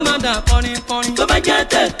kọ̀ǹgà kọrin kọrin. tó bá jẹ́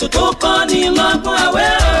tètò tó kọ́ ni lọ́gbọ́n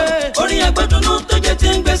àwẹ̀ orin agbẹ́dúnú tó jẹ́ ti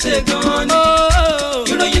ń gbèsè gan ni.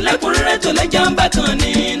 ìròyìn lẹ́kùnrẹ́rẹ́ tó lẹ́jà ń bá kan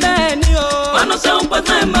ní. bẹ́ẹ̀ni o.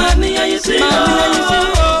 107.9 máa ní ayé sí i.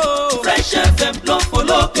 Fresh FM ló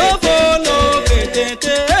folókè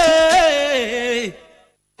tètè.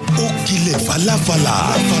 ó kilẹ̀ falafala.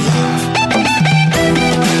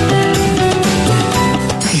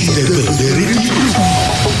 ìdẹ̀gbẹ̀dẹ̀ rédíò.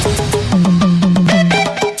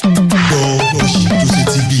 gbọ́ ṣètò sí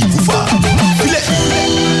ti bí ìwúfà.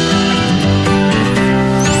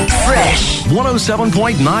 Fresh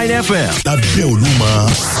 107.9 FM. lábẹ́ Olúmọ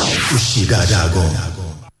ó ṣe dáadáa gan.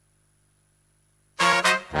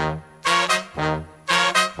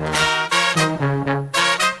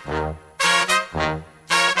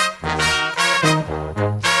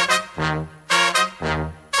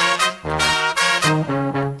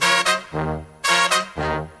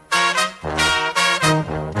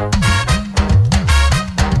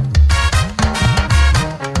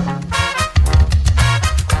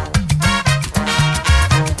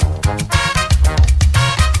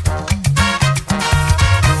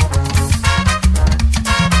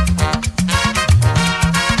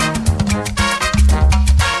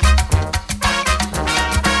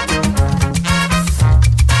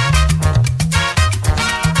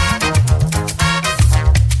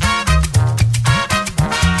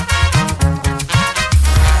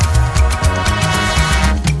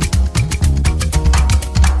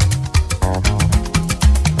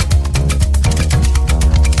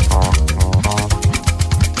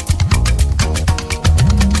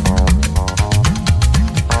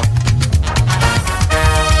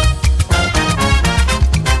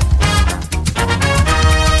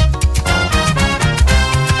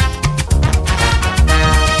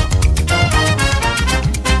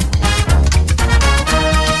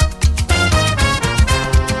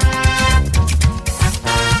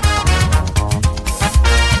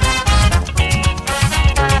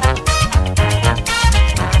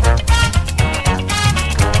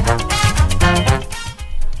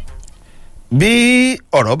 bí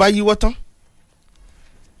ọ̀rọ̀ bá yíwọ́ tán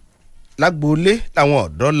lágboolé làwọn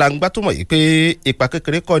ọ̀dọ́ langbá tó mọ̀ yìí pé ipa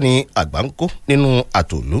kékeré kọ́ ni àgbà ń kó nínú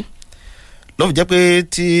àtòlú ló fi jẹ́ pé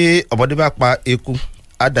tí ọmọdé bá pa eku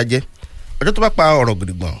á dájẹ́ ọjọ́ tó bá pa ọ̀rọ̀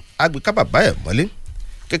gidigbọ̀n á gbé ká bàbá ẹ̀ mọ́lé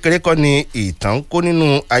kékeré kọ́ ni ìtàn ń kó nínú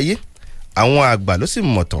ayé àwọn àgbà ló sì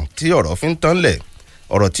mọ̀tàn tí ọ̀rọ̀ fi ń tán lẹ̀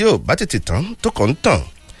ọ̀rọ̀ tí ò bá tètè tán tó kàn ń tàn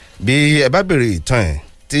bí ẹ bá béèrè ìtàn ẹ̀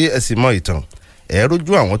tí ẹ sì mọ ìtàn ẹ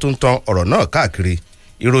rójú àwọn tó ń tan ọ̀rọ̀ náà káàkiri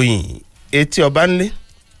ìròyìn etí ọba ńlé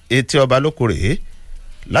etí ọba lóko rèé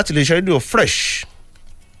láti lè ṣe rédíò Fresh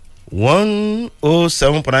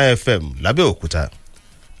 107.9 FM lábẹ́òkúta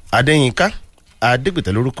adéyínká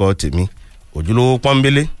adégbètè lórúkọ tèmi òjúlówó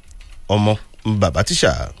pọ́nbélé ọmọ bàbá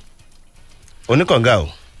tíṣà oníkànga o.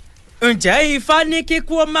 ǹjẹ́ ifá ní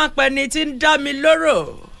kíkú ó má pẹ́ni tí ń dá mi lóró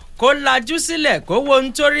kó lajú sílẹ̀ kó wo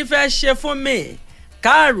ohun torí fẹ́ ṣe fún mi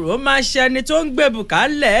káàrò ó máa ṣe ẹni tó ń gbèbùkà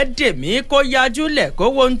lẹ̀ dè mí kó yajú lẹ̀ kó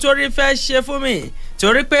wo ohun torí fẹ́ ṣe fún mi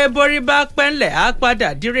torí pé borí bá pẹ́ńlẹ̀ á padà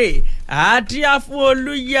dire àádíá fún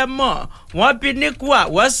olúyẹmọ wọn bí níkù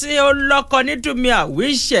àwọ̀ sí ọlọ́kọ nídùnmí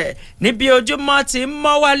àwíṣẹ̀ níbi ojúmọ́ ti ń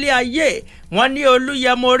mọ́ wálé ayé wọn ní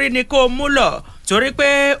olúyẹmọ orí ni kó mú lọ torí pé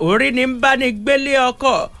orí ni ń bá ní gbélé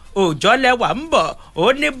ọkọ òòjọ́ lẹ́wà ń bọ̀ ó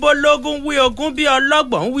ní bólógún wí ogún bí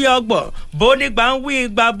ọlọ́gbọ̀n wí ọgbọ̀n bónígbà ń wí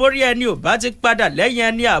igba borí ẹni ò bá ti padà lẹ́yìn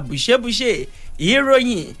ẹni àbùṣebùṣe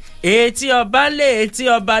ìròyìn etí ọba lé etí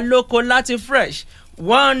ọba lóko láti Fresh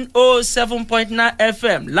 107.9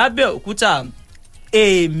 FM lábẹ́òkúta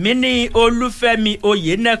èmi ní olúfẹ́mi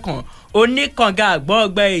oyènẹ́kan oníkànga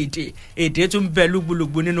àgbọ̀ngbẹ́ èdè tún bẹ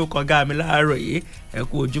lúgbúlùgbú nínú kànga mi láàárọ̀ yìí ẹ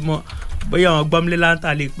kú ojúmọ́ bóyá àwọn gbọ́mílé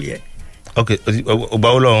láǹtà lè pè ẹ́. ok ọgbà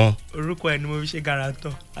wo lọ wọn. orúkọ ẹ ni mo fi ṣe garantọ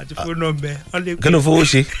àti fóònù nọ́mbà wọn lè pè. kí ló fowó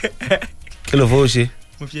ṣe kí ló fowó ṣe.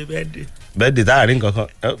 mo fi ṣe bẹ́ẹ̀dì. bẹ́ẹ̀dì tá a rí nǹkan kan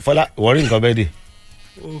fọlá wọ́n rí nǹkan bẹ́ẹ̀dì.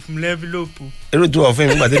 òfin lẹ́fílọ́pù. eré tí wọ́n fún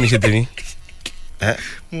mi nígbà tí mi ṣe tèmi.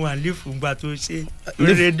 mo wà lífù gbà tó ṣe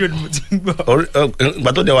lórí rédíò ni mo ti ń gbọ́. gbà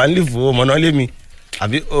tó dẹ̀ wà lífù o mọ̀ náà lé mi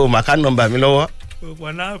àbí o màkà nọ́mbà mi lọ́wọ́. òpò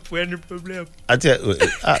náà fún ẹni problem. àti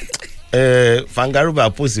fangaruba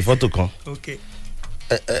post fọ́tò kan. ok.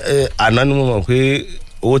 àná ni mo mọ̀ pé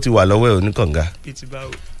owó ti wà lọ́wọ́ ẹ̀ oníkànga. pìtì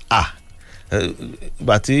báwo.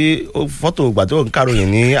 gbà tí fọ́tò gbà tó ń kàròyìn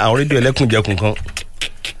ní àwọn rédíò ẹlẹ́kùnjẹkùn kan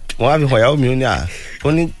mo wá fi hàn ìyàwó mi ó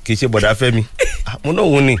ní kì í ṣe bọ̀dá fẹ́ mi mo náà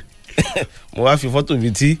òun ni mo wá fi fọ́tò mi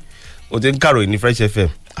tí o ti ń kàròyìn ní Fresh FM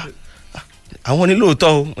àwọn ní lóòótọ́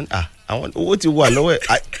o àwọn owó ti wà lọ́wọ́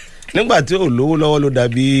ẹ̀ nígbà tí ò lówó lọ́wọ́ ló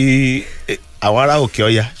dàbí àwọn ará òkè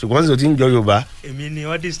ọya ṣùgbọ́n sì ti ń jọ Yorùbá. èmi ni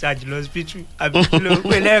wọ́n discharge lọ hospital àbí kí ló ń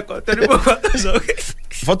pè lẹ́ẹ̀kan torí mo kọ́ tó sọ.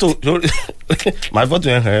 fọ́tò màá fọ́tò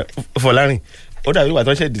yẹn hàn Fọlárin ó dàbí ìgbà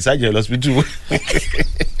tó ṣe discharge lọ hospital.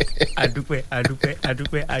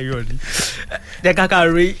 àdúpẹ́ ayọ̀ ni jẹ́ káká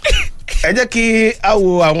rí. ẹ jẹ́ kí a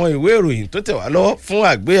wo àwọn ìwé ìròyìn tó tẹ̀ wá lọ́wọ́ fún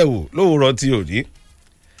àgbéyẹ̀wò lówùrọ̀ tí ò rí.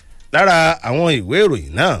 lára àwọn ìwé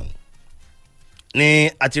ìròyìn náà ni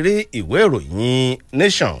a ti rí ìwé ìròyìn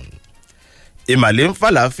Nation, ìmàlẹ́ ń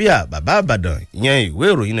fàlàáfíà bàbá àbàdàn ìyẹn ìwé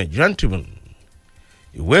ìròyìn Nigerian Tribune,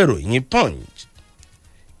 ìwé ìròyìn Punch,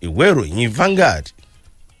 ìwé ìròyìn Vanguard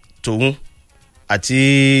tòun àti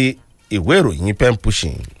ìwé ìròyìn pen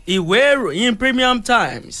pushing. ìwé ìròyìn Premium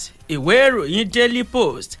Times, ìwé ìròyìn Daily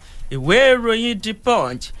Post, ìwé ìròyìn The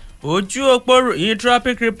Punch, ojú òpó ìròyìn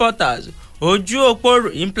Tropic Reporters, ojú òpó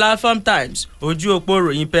ìròyìn Platform Times, ojú òpó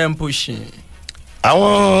ìròyìn pen pushing.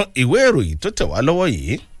 àwọn ìwé ìròyìn tó tẹ̀ wá lọ́wọ́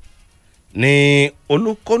yìí ni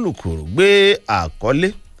olúkúlùkù gbé àkọlé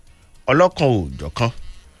ọlọ́kan òòjọ̀kan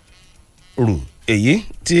rù èyí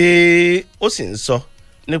tí ó sì ń sọ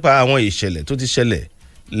nípa àwọn ìṣẹ̀lẹ̀ tó ti ṣẹlẹ̀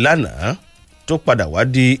lánàá tó padà wá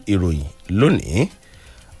di ìròyìn lónìí.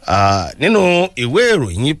 Nínú ìwé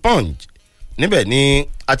ìròyìn Punch níbẹ̀ ni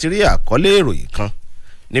a ti rí àkọlé ìròyìn kan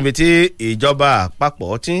níbi tí ìjọba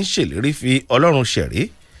àpapọ̀ ti ń ṣèlérí fi Ọlọ́run ṣẹ̀rí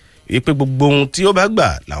wípé gbogbo ohun tí ó bá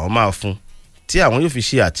gbà làwọn máa fún tí àwọn yóò fi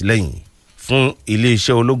ṣe àtìlẹ́yìn fún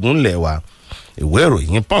iléeṣẹ́ ológun ńlẹ̀ wa. ìwé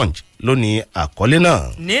ìròyìn Punch ló ní àkọlé náà.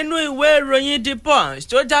 nínú ìwé ìròyìn The Punch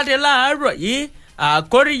tó jáde láàárọ̀ yìí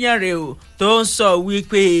àkórí yẹn rèé o tó ń sọ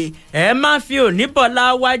wípé ẹ má fi oníbọ̀lá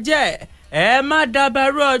wa jẹ́, ẹ má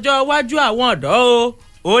dàbàrú ọjọ́ iwájú àwọn ọ̀dọ́ o.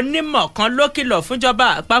 onímọ̀ kan ló kìlọ̀ fúnjọba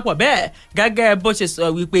àpapọ̀ bẹ́ẹ̀ gẹ́gẹ́ bó ṣe sọ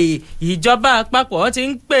wípé ìjọba àpapọ̀ ti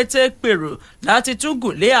ń pété pèrò láti tún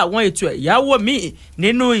gùn lé àwọn ètò ẹ̀yáwó míì.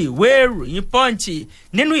 nínú ìwé ìròyìn Punch,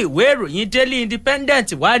 nínú ìwé ìròyìn Daily Independent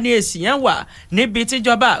wà ní èsì yẹn wà níbi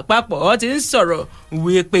tíjọba àpapọ̀ ti ń sọ̀rọ̀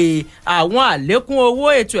wípé àwọn àlékún owó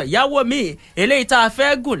ètò ẹ̀yáwó míì eléyìí tá a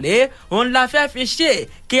fẹ́ gùn lé òun la fẹ́ fi ṣe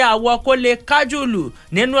kí àwọ̀ kó lè kájùlù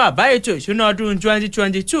nínú àbá ètò ìṣúná ọdún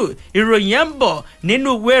 2022. ìròyìn yẹn ń bọ̀ nínú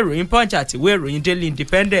ìwé ìròyìn Punch àti ìwé ìròyìn Daily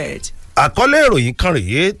Independent. àkọlé ìròyìn kan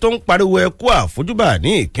rèé tó ń pariwo ẹkú àfojúbà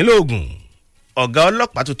ní ìpínlẹ̀ Ògùn. ọ̀gá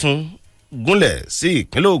ọlọ́pàá tuntun gúnlẹ̀ sí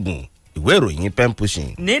ìpínlẹ̀ Ògùn. ìwé ìròyìn pen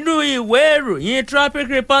pushing. nínú ìwé ìròyìn Tropic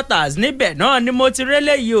Reporters níbẹ̀ náà ni mo ti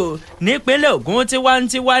rélé yìí o nípínlẹ̀ Ògùn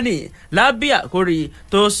tiwantiwa ní lábẹ́ àkórí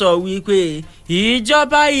tó sọ wípé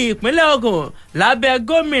ìjọba ìpínlẹ̀ Ògùn lábẹ́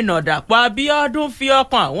gómìnà Dàpọ̀ Abíọ́dún fi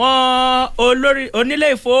ọkàn àwọn olórí onílé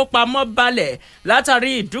ìfowópamọ́ balẹ̀ látàrí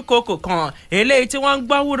ìdúkokò kan eléyìí tí wọ́n ń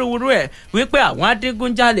gbọ́ wúruwúru ẹ̀ wípé àwọn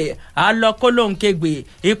adigunjalè alọ́kólóńkégbè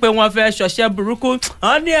ìpè wọn fẹ́ ṣọṣẹ́ burúkú.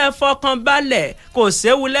 wọ́n ní ẹ fọkàn balẹ̀ kò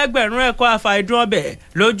séwu lẹ́gbẹ̀rún ẹ̀kọ́ àfàìdún ọbẹ̀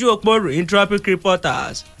lójú òpó ròyìn Tropic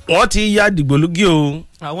Reporters. wọ́n ti ya dìgbòlugi o.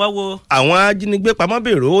 àwọn wo. àwọn ajínigbé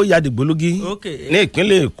pamọ́bèrè ó ya dìgbòlugi ní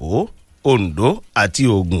ìpínlẹ̀ Èkó, Oǹdó àti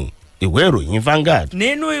Ògùn. ìwé ìròyìn Vanguard.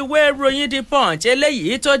 nínú ìwé ìròyìn The Punch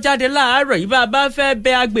eléyìí tó jáde láàárọ̀ yìí bá a bá fẹ́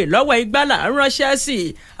bẹ agbè lọ́wọ́ ìgbàlà ránṣẹ́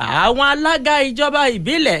sí àwọn alága ìjọba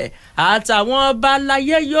ìbílẹ̀ àtàwọn ọba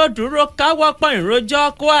aláyé yóò dúró káwọ́pọ̀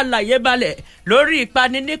ìròjọ́ kó àlàyé balẹ̀ lórí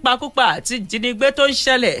ìpani nípakúpa àti ìjínigbé tó ń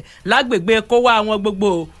ṣẹlẹ̀ lágbègbè kówá àwọn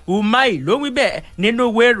gbogbo. Umahi ló wí bẹ́ẹ̀ nínú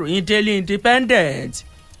ìwé ìròyìn Daily Independent.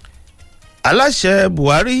 aláṣẹ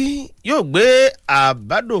Buhari yóò gbé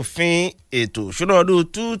àbádòfin ètò ìṣúná ọdún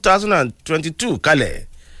 2022 kalẹ̀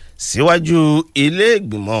síwájú ilé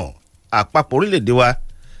ìgbìmọ̀ àpapọ̀ orílẹ̀-èdè wa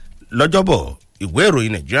lọ́jọ́bọ̀. ìwé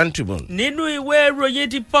ìròyìn Nigerian Tribune. nínú ìwé ìròyìn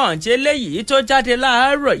The Punch eléyìí tó jáde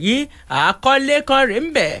láàárọ̀ yìí àkọlé kan rèé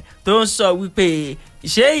ń bẹ̀ tó ń sọ wípé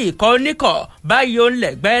ṣé ìkọ́ oníkọ̀ báyìí ó ń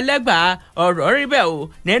lẹ̀gbẹ́ ẹlẹ́gbàá ọ̀rọ̀ rí bẹ́ẹ̀ o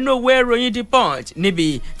nínú ìwé ìròyìn The Punch níbi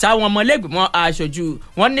táwọn ọmọlẹ́gbìmọ̀ aṣojú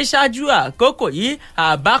wọn ní ṣáájú àkókò yìí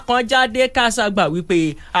àbá kan jáde kásàgbà wípé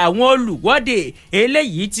àwọn olùwọ́de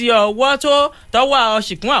eléyìí tí ọwọ́ tó tọwọ́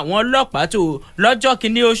ọ̀ṣìkún àwọn ọlọ́pàá tó lọ́jọ́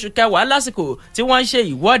kìíní oṣù kẹwàá lásìkò tí wọ́n ń ṣe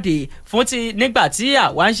ìwọ́de fún ti nígbà tí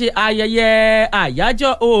àwa ń ṣe ayẹyẹ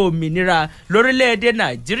àyájọ́ òmìnira lórílẹ̀‐èdè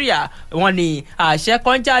Nàìjíríà. wọ́n ní àṣẹ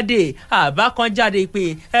kan jáde àbá kan jáde pé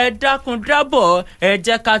ẹ dákun dábọ̀ ẹ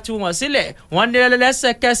jẹ́ ká tú wọn sílẹ̀. wọ́n ní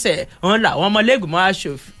lẹ́sẹ̀kẹsẹ̀ òun làwọn ọmọlẹ́gbìmọ̀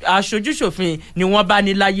aṣojúṣòfin ni wọ́n bá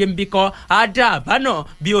ní láyé ń bí kọ́ àdá àbánà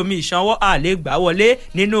bí omi ìṣanwó àlè gbà wọlé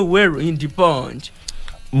nínú ìwé ìròyìn The Punch.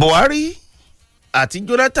 Buhari àti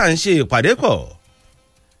Jonathan ṣe ìpàdé pọ̀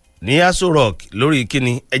ní Aso Rock lórí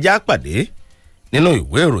kíni ẹjẹ́ àpàdé nínú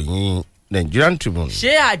ìwé ìròyìn Nigerian Tribune.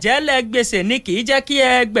 ṣé àjẹ́lẹ̀ gbèsè ni kì í jẹ́ kí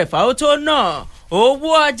ẹgbẹ̀fà ó tó náà owó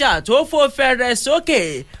ọjà tó fò fẹ̀rẹ̀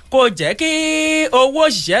sókè kò jẹ́ kí owó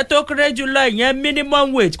òṣìṣẹ́ tó kéré jùlọ ìyẹn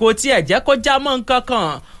minimum wage kò tiẹ̀ jẹ́ kó já mọ́ nǹkan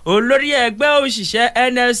kan olórí ẹgbẹ́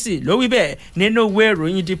òṣìṣẹ́ NLC ló wí bẹ́ẹ̀ nínú ìwé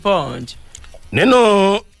ìròyìn The Punch. nínú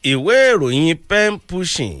ìwé ìròyìn pen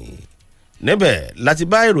pushing níbẹ̀ láti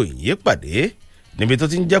bá ìròyìn yìí pàdé níbi tó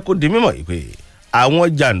ti ń jẹ́ kó di mímọ̀ yìí pé àwọn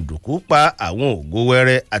jàǹdùkú pa àwọn ògo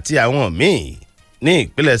wẹrẹ àti àwọn míì ní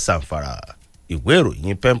ìpínlẹ̀ Zamfara. ìwé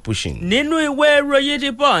ìròyìn pen pushing. nínú ìwé ìròyìn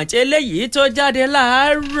The Punch eléyìí tó jáde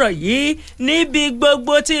láàárọ̀ yìí níbi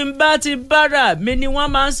gbogbo tí n bá ti bára mi ni wọ́n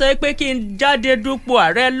máa ń sọ pé kí n jáde dupò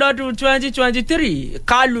ààrẹ lọ́dún 2023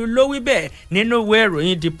 Kálù ló wí bẹ́ẹ̀ nínú ìwé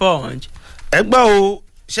ìròyìn The Punch. ẹ gbọ́ o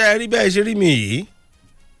ṣe rí bẹ́ẹ̀ ṣe rí mi yìí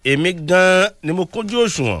èmi gan-an ni mo kúnjú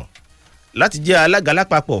òṣùwọ̀n láti jẹ́ alága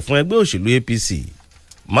lápapọ̀ fún ẹgbẹ́ òṣèlú APC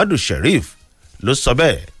Madu Sheriff ló sọ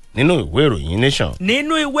bẹ́ẹ̀ nínú ìwé ìròyìn Nation.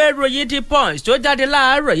 nínú ìwé ìròyìn The Punch tó jáde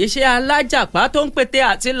láàárọ̀ yìí ṣe alájàpá tó ń pété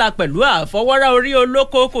àtìlà pẹ̀lú àfọwọ́rá orí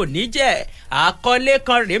olóko kò ní jẹ́ àkọlé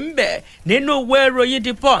kan rèé ń bẹ̀ nínú ìwé ìròyìn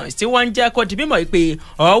The Punch tí wọ́n ń jẹ́ kó di mímọ̀ pé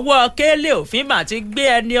ọwọ́ kélé òfin mà ti gbé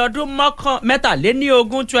ẹni ọdún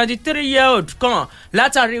mẹ́tàléníogún 23-year-old kan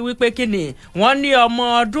látàrí wípé kíni wọ́n ní ọmọ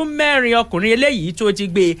ọdún 4 ọkùnrin eléyìí tó ti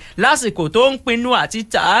gbé lásìkò tó ń pinnu àti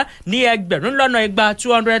tà ní ẹgbẹ̀rún lọ́nà igba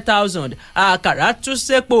 200,000 àkàrà tú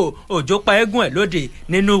sépò òjò pa eégún ẹ̀ lóde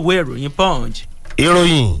nínú ìwé ìròyìn Punch.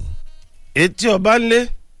 ìròyìn etí ọba ńlé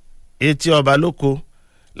etí ọba lóko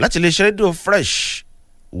láti lè ṣe rédíò Fresh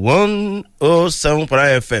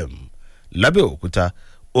 107.9 FM lábẹ́òkúta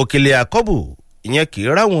òkèlè àkọ́bù ìyẹn kì í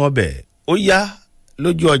ráwọn ọbẹ̀ ó yá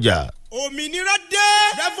lójú ọjà. òmìnira dé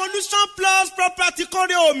Revolution Plus property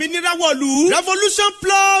kọ́rẹ́ òmìnira wọ̀lú Revolution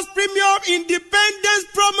Plus Premium Independence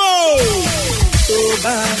Promo. tó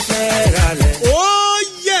bá fẹ́ ra lẹ̀. Oh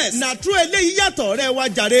yes, na true eléyìí yàtọ̀ rẹ̀ wá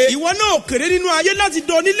jàre. Ìwọ náà kéré nínú ayé láti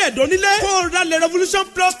donílẹ̀. Kó o ra lẹ̀ Revolution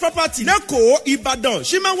Plus property lẹ́kọ̀ọ́ Ìbàdàn,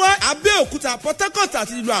 Ṣímáwá, Abẹ́òkúta, Port Harcourt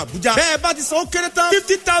àti ìlú Àbújá. Bẹ́ẹ̀ bá ti san ó kéré tán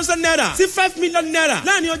 50,000 naira sí 5 million naira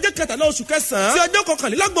láàrin ọjọ́ kẹtàlá oṣù kẹsàn-án sí ọjọ́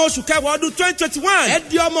kọkànlélọ́gbọ̀n oṣù kẹwàá ọdún 2021. Ẹ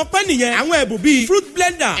di ọmọ pẹ́ nìyẹn. Àwọn ẹ̀bùn bíi fruit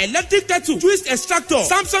blender, electric kettle, twist extractor,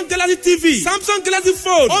 Samsung Galaxy TV, Samsung Galaxy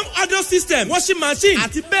Fold, home audio system, washing machine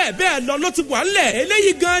àti bẹ́ẹ̀ bẹ́ẹ̀ lọ ló ti wà ńlẹ̀.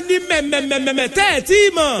 Eléyìí gan ni mẹ́mẹ́mẹ́mẹ́ tẹ́ ẹ̀ tí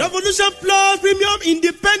mọ̀. Revolution Plus Premium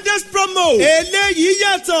Independence Promo. Eléyìí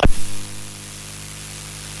yàtọ̀.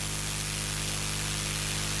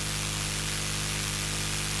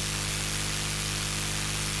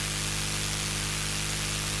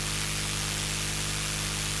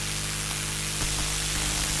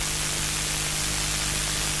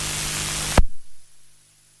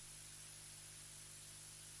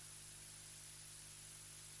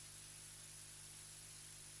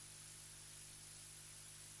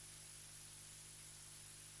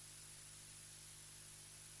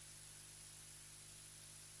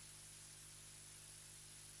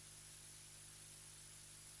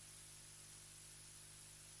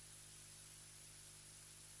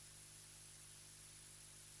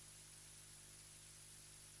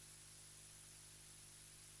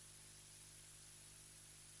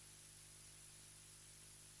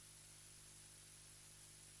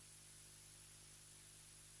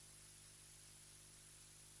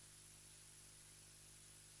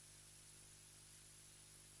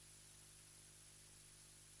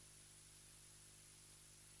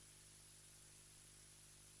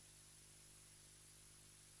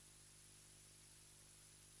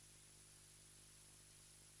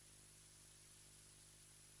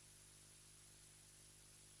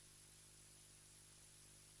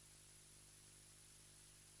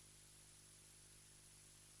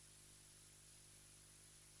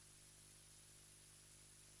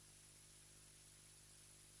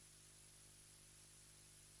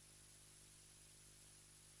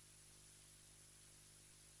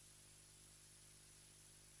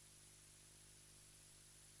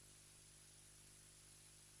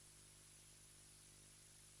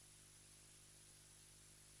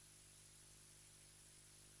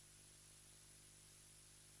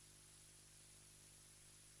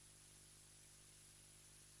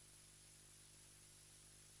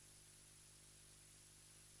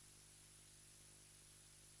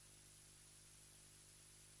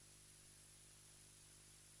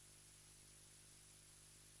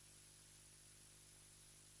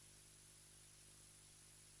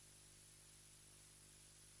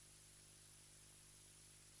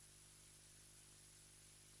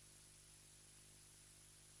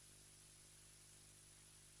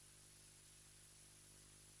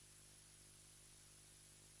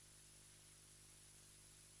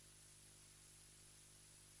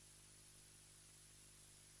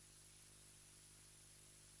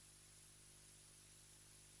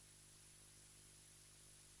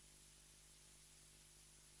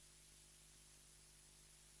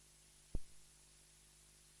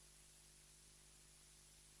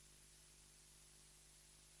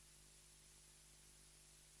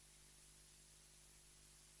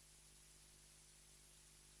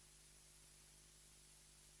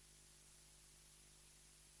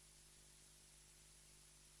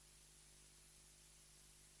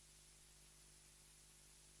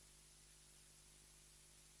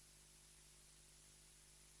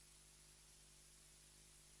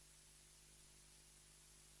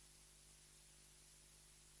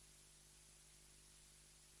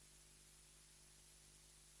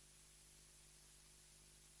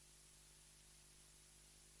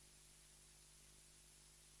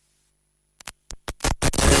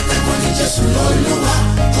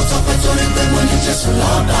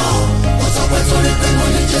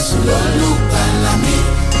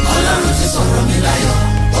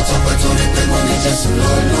 Jésù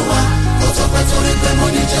lólúwa, ó tọ́pẹ́ torí pé mo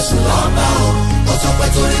ní Jésù lọ́ba o, ó tọ́pẹ́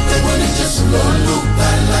torí pé mo ní Jésù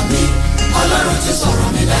lólùgbàlà mi, Ọlọ́run ti sọ̀rọ̀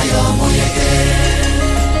mi dayọ̀ mo yege.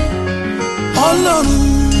 Ọlọ́run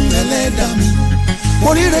ẹlẹ́dà mi, mo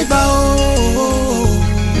ríre gbà ó,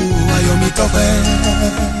 ayọ̀ mi tọ́pẹ́.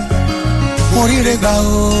 Mo ríre gbà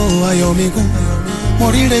ó, ayọ̀ mi kún. Mo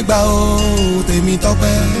ríre gbà ó, tèmi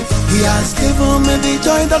tọ́pẹ́. He has given me the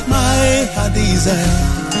joy that my heart desire.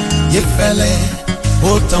 Yefẹ́lẹ́,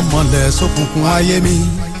 ó tàn mọ́lẹ̀ sókùnkùn ayé mi.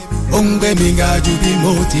 Ó ń gbé mi ga jù bí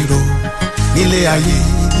mo ti rò nílé ayé.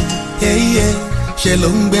 Eyíye, ṣe ló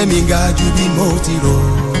ń gbé mi ga jù bí mo ti rò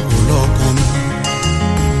lọ́kàn mi.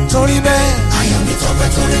 Torí bẹ́ẹ̀, ayọ̀ mi tọ́pẹ́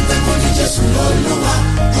torí pé mo ní Jésù lólúwa,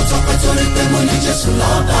 ó tọ́pẹ́ torí pé mo ní Jésù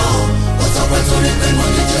lọ́ba o, ó tọ́pẹ́ torí pé mo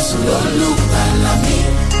ní Jésù lólùgbàlà mi,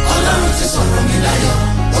 Ọlọ́run ti sọ̀rọ̀ mi láyọ̀,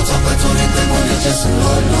 ó tọ́pẹ́ torí pé mo ní Jésù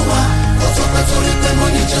lólúwa, ó tọ́pẹ́ torí pé mo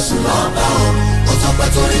ní Jésù lọ́ba o, ó tọ́pẹ́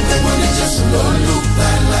torí pé mo ní Jésù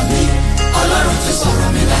lólùgbàlà mi, Ọlọ́run ti sọ̀rọ̀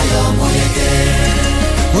mi láyọ̀ mo yege.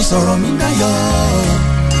 ó sọ̀rọ̀ mi dayọ̀,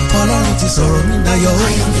 Ọlọ́run ti sọ̀rọ̀ mi dayọ̀.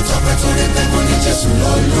 Ayọ̀ mi tọ́pẹ́ torí pé mo ní Jésù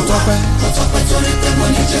lólúwa, ó tọ́pẹ́ torí pé mo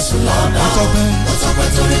ní Jésù lọ́ba o, ó tọ́pẹ́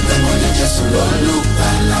torí pé mo ní Jésù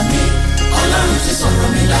lólùgbàlà mi, Ọlọ́run ti sọ̀rọ̀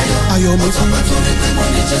mi láyọ̀, ayọ̀ mi ó tọ́pẹ́ torí pé mo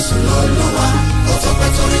ní Jésù lólúwa, ó tọ́pẹ́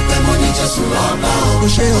torí pé mo ní Jésù lọ́ba o, ó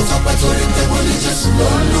ṣé o. ó tọ́pẹ́ torí pé mo ní Jésù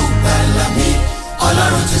lólùgbàlà mi,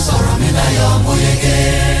 Ọlọ́run ti sọ̀rọ̀ mi láyọ̀ mo yege.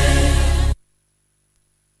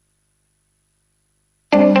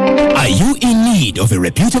 Are you in need of a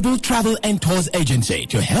reputable travel and tours agency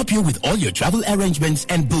to help you with all your travel arrangements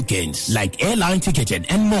and bookings, like airline ticketing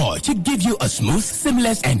and more, to give you a smooth,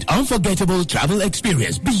 seamless, and unforgettable travel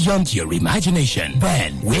experience beyond your imagination?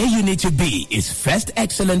 Then, where you need to be is First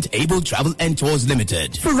Excellent Able Travel and Tours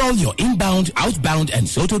Limited. For all your inbound, outbound, and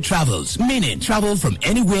SOTO travels, meaning travel from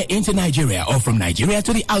anywhere into Nigeria or from Nigeria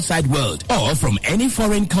to the outside world, or from any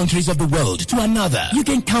foreign countries of the world to another, you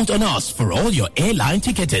can count on us for all your airline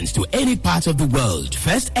ticketings to any part of the world.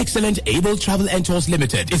 First Excellent Able Travel and Tours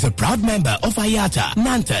Limited is a proud member of IATA,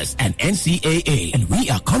 NANTAS, and NCAA, and we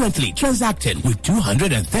are currently transacting with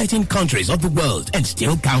 213 countries of the world and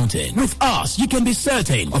still counting. With us, you can be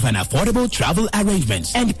certain of an affordable travel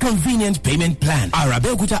arrangements and convenient payment plan. Our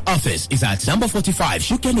Abeokuta office is at number 45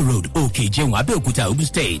 Shukeni Road, Okejenwa, Abeokuta, Ogun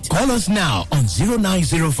State. Call us now on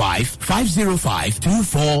 0905 505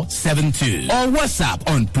 2472 or WhatsApp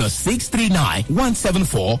on +639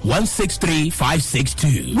 174 163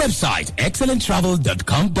 562. Website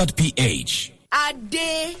excellenttravel.com.ph.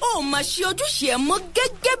 Adé, ó máa ṣe ojúṣe ẹ mọ́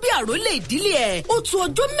gẹ́gẹ́ bí àrólé ìdílé ẹ̀. Ó tu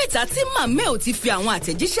ọjọ́ mẹ́ta tí màmá ẹ̀ ò ti fi àwọn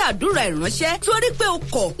àtẹ̀jíṣẹ́ àdúrà ẹ̀ ránṣẹ́ torí pé ó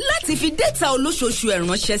kọ̀ láti fi dẹ́ta olóṣooṣù ẹ̀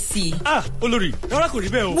ránṣẹ́ sí i. Olórí, rárá kò rí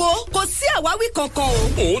bẹ́ẹ̀ o. Wo, kò sí àwáwí kankan o.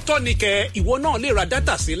 Òótọ́ ni kẹ́, ìwọ náà lè ra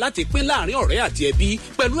dátà sí láti pín láàrin ọ̀rẹ́ àti ẹbí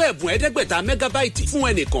pẹ̀lú ẹ̀bùn 500 mẹ́gábáìtì fún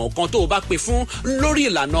ẹnìkọ̀ọ̀kan tó o bá pè fún lórí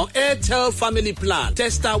ìlànà Airtel Family Plan.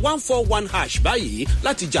 Testa 141# báyìí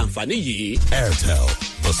láti jàǹfààní yìí. Airtel,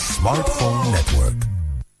 the smartphone network.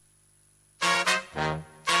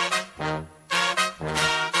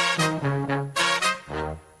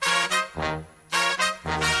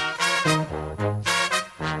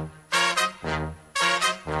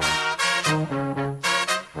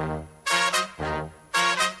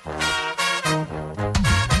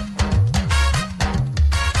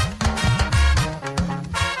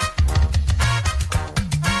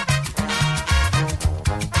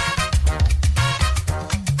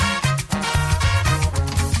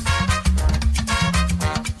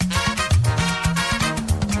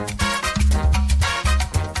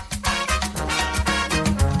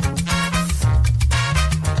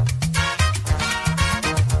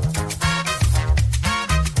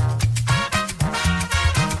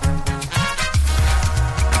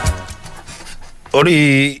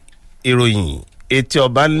 orí ìròyìn etí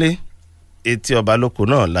ọba ńlé etí ọba lóko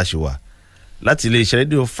náà la ṣe wà láti iléeṣẹ́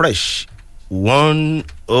rédíò fresh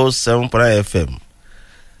 107.9 FM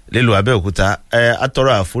lílo Abẹ́òkúta.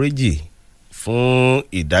 Atọrọ àforíjì fún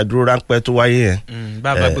ìdádúró ráńpẹ́ tó wáyé yẹn.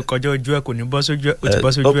 bàbá gbé kọjá ojú ẹ kò ní bọ́ sójú ẹ ó ti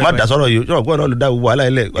bọ́ sójú ẹ. má dá sọ̀rọ̀ yìí ọ̀gbọ́n náà ló dá gbogbo wàhálà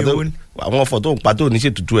ilẹ̀ àwọn ọ̀fọ̀ tó ń pa tó ní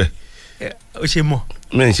ṣètùtù ẹ̀. ó ṣe mọ̀.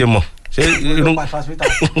 mi ń ṣe mọ̀ ṣé irun.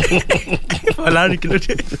 ọ̀làrin kí ló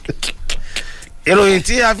dé. ìròyìn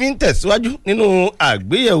tí a fi ń tẹ̀síwájú nínú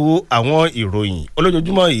àgbéyẹ̀wò àwọn ìròyìn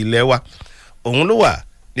olójoojúmọ́ ilé wa òun ló wà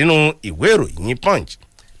nínú ìwé ìròyìn Punch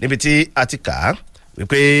níbi tí a ti kà á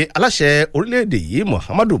wípé aláṣẹ orílẹ̀-èdè yìí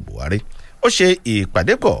Muhammadu Buhari ó ṣe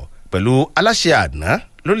ìpàdé pọ̀ pẹ̀lú aláṣẹ àná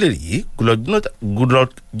lórílẹ̀ yìí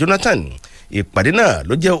Goodluck Jonathan. Ìpàdé náà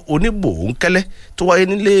ló jẹ́ oníbòńkẹ́lẹ́ tó wáyé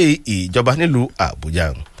nílé ìjọba nílùú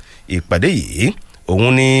Àbújá. Ìpàdé yìí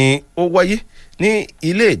òun ni ó wáyé ní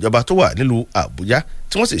ilé ìjọba tó wà nílùú Àbújá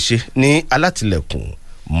tí wọ́n sì ṣe ní alátìlẹ̀kùn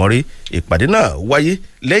mọ́rí. Ìpàdé náà wáyé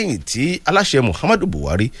lẹ́yìn tí aláṣẹ Muhammadu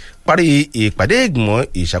Buhari parí ìpàdé ìgbìmọ̀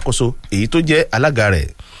ìṣàkóso èyí tó jẹ́ alága rẹ̀.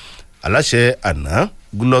 Aláṣẹ àná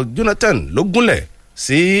Goodluck Jonathan ló gúnlẹ̀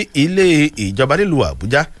sí ilé ìjọba nílùú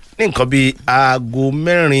Àbújá ní nǹkan bíi aago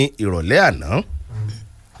 4 ìrọ̀lẹ́ àná.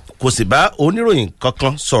 Kò sì bá oníròyìn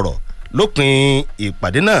kankan sọ̀rọ̀ lópin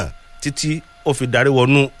ìpàdé náà títí ó fi darí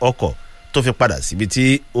wọnú ọkọ̀ tó fi padà síbi tí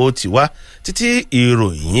ó ti wá títí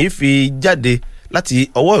ìròyìn fi jáde láti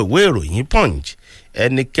ọwọ́ ìwé ìròyìn Punch.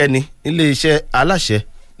 Ẹnikẹ́ni níléeṣẹ́ aláṣẹ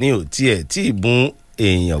ni ò tiẹ̀ tí ì bùn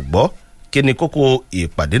èèyàn gbọ́ kí ni kókó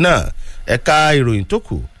ìpàdé náà. Ẹ̀ka ìròyìn tó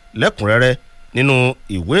kù lẹ́kùnrẹ́rẹ́ nínú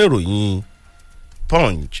ìwé ìròyìn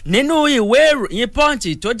Punch. Nínú ìwé ìròyìn Punch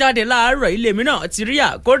tó jáde láàárọ̀ ilé mi náà ti rí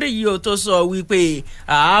àkórí yìí ó tó sọ wípé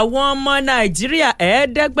àwọn ọmọ Nàìjíríà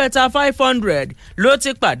 500 ló ti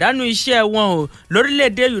pàdánù iṣẹ́ wọn o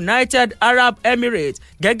lórílẹ̀‐èdè United Arab Emirates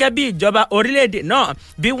gẹ́gẹ́ bí ìjọba orílẹ̀‐èdè náà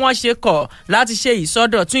bí wọ́n ṣe kọ̀ láti ṣe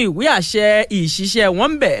ìsọdọ̀tun ìwé àṣẹ ìṣiṣẹ́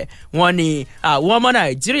wọn ń bẹ̀. Wọ́n ní àwọn ọmọ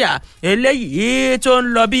Nàìjíríà eléyìí tó ń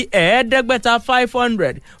lọ bí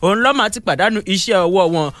 500 òun ló máa ti pàdánù iṣẹ́ ọwọ́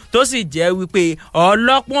wọn tó sì jẹ́ wípé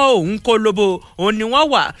ọlọ́pọ́n òun kó lobo òun ni wọ́n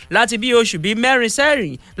wà láti bí oṣù bíi 4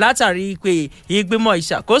 sẹ́yìn látàrí pé ìgbìmọ̀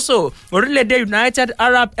ìṣàkóso orílẹ̀-èdè United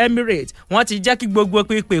Arab Emirates wọ́n ti jẹ́ kí gbogbo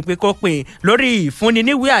pínpín kó pín lórí ìfúnni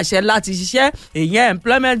níwèé àṣẹ láti ṣiṣẹ́ ìyẹn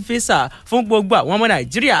employment visa fún gbogbo àwọn ọmọ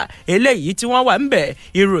Nàìjíríà eléyìí tí wọ́n wà ń bẹ̀.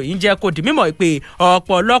 Ìròyìn jẹ́ kó di mímọ̀ pé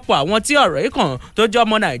ọ̀pọ̀lọpọ̀ àwọn tí ọ̀rọ̀ yìí kàn tó jẹ́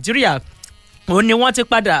ọmọ Nàìjíríà ó ní wọ́n ti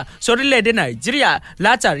padà sórílẹ̀-èdè Nàìjíríà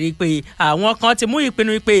látàrí pé àwọn kan ti mú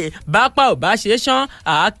ìpinnu pé bápá ò bá ṣe ṣán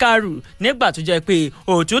àákàrù nígbà tó jẹ́ pé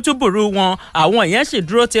òtútù burú wọn àwọn yẹn sì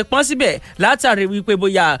dúró ti pọ́n síbẹ̀ látàrí wípé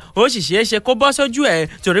bóyá ó sì ṣeé ṣe kó bọ́ sójú ẹ̀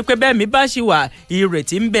torí pé bẹ́ẹ̀ mi bá ṣì wà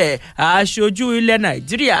ìrètí ń bẹ. Aṣojú ilẹ̀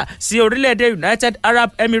Nàìjíríà sí orílẹ̀-èdè United Arab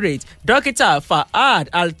Emirates dókítà Fahad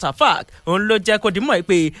Al-Tafaq òun ló jẹ́ kó dimọ̀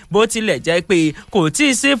pé bó tilẹ̀ jẹ́ pé kò tí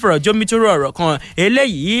ì sí ìfọ̀rọ̀jomitoro ọ̀rọ̀ kan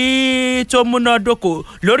eléyìí tó múnádóko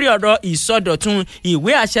lórí ọ̀rọ̀ ìsọdọ̀tun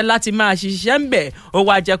ìwé àṣẹ láti máa ṣiṣẹ́ ń bẹ̀. Ó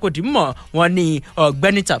wá jẹ́ kó di mọ̀ wọ́n ní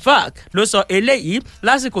ọ̀gbẹ́ni Tafaq ló sọ eléyìí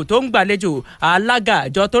lásìkò tó ń gbàlejò alága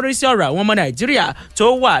àjọ tó rí sí ọ̀rọ̀ àwọn ọmọ Nàìjíríà tó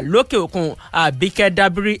wà lókè òkun Àbíkẹ́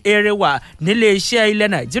Dábírí Eréwà nílé iṣẹ́ ilẹ̀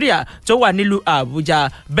Nàìjíríà tó wà nílùú Àbújá.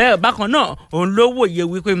 Bẹ́ẹ̀ bákan náà òun ló wòye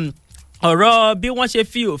wípé ọ̀rọ̀ bí wọ́n ṣe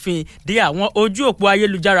fi òfin de àwọn ojú òpó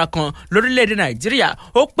ayélujára kan lórílẹ̀‐èdè Nàìjíríà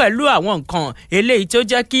ó pẹ̀lú àwọn nǹkan eléyìí tó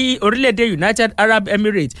jẹ́ kí orílẹ̀‐èdè United Arab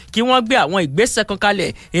Emirates kí wọ́n gbé àwọn ìgbésẹ̀ kan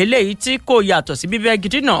kalẹ̀ eléyìí tí kò yàtọ̀ sí bíbẹ́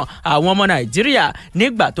gidi náà àwọn ọmọ Nàìjíríà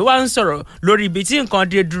nígbà tó wá ń sọ̀rọ̀ lórí ibi tí nǹkan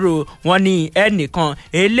dé dúró. Wọ́n ní ẹnìkan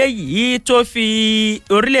eléyìí tó fi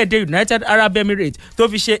orílẹ̀‐èdè United Arab Emirates tó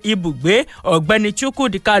fi ṣe ibùgbé ọ̀gbẹ́ni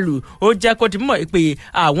Chukwudi Kalu ó jẹ́ kó ti mọ̀ pé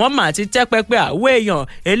àwọn máa ti tẹ́ pẹpẹ àwọ̀ èèyàn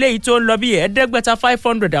eléyìí tó ń lọ bí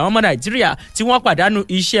 500 àwọn ọmọ Nàìjíríà tí wọ́n pàdánù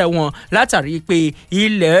iṣẹ́ wọn látàrí pé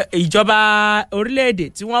ilẹ̀ ìjọba orílẹ̀-èdè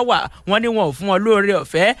tí wọ́n wà wọ́n ní wọn ò fún wọn lóore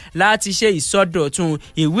ọ̀fẹ́ láti ṣe ìsọdọ̀tun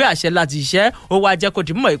ìwé àṣẹ láti ṣiṣẹ́. Ó wá jẹ́ kó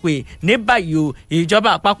di mọ̀ pé ní báyìí o ìjọba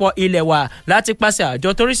àpapọ̀ ilẹ̀ wa láti pàṣẹ àjọ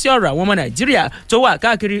tó rí sí ọ̀rọ̀ àwọn ọmọ Nàìjíríà tó wà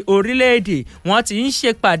káàkiri orílẹ̀-èdè wọ́n ti ń ṣe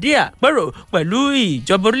pàdé àpérò pẹ̀lú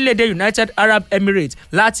ìjọba orílẹ̀-èdè United Arab Emirates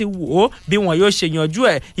láti wò ó bí wọn yóò ṣe yanjú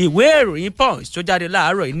ẹ̀. Ìwé ìròyìn Punch tó jáde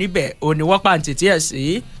láàárọ̀ yìí níbẹ̀ ni wọ́n pàǹtí tí ẹ̀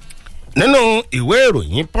sí. Nínú ìwé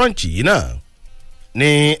ìròyìn Punch yìí náà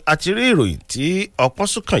ni a ti rí ìròyìn tí ọpọ́n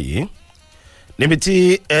súnkàn yìí níbi tí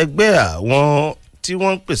ẹgbẹ́ àwọn tí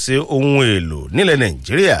wọ́n ń pèsè ohun èlò nílẹ̀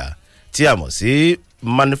Nàìjíríà tí a mọ̀ sí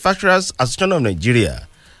Manufacturers Association of Nigeria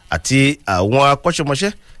àti àwọn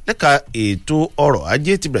akọ́ṣẹ́mọṣẹ́ lẹ́ka ètò ọrọ̀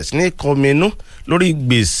ajé ti bẹ̀rẹ̀ sí ní kọminú lórí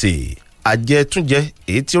gbèsè àjẹtúnjẹ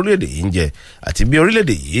èyí tí orílẹ̀-èdè yìí ń jẹ àti bí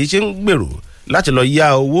orílẹ̀-èdè yìí ṣe ń gbèrò láti lọ yá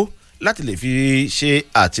owó láti lè fi ṣe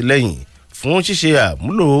àtìlẹ́yìn fún ṣíṣe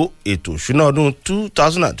àmúlò ètò ìṣúná ọdún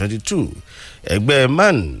 2022. Ẹgbẹ́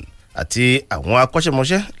MAN àti àwọn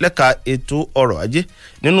akọ́ṣẹ́mọṣẹ́ lẹ́ka ètò ọrọ̀ ajé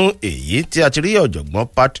nínú èyí tí a ti rí ọ̀jọ̀gbọ́n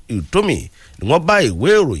Pat Utomi ni wọ́n bá ìwé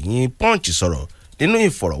ìròyìn Punch sọ̀rọ̀ nínú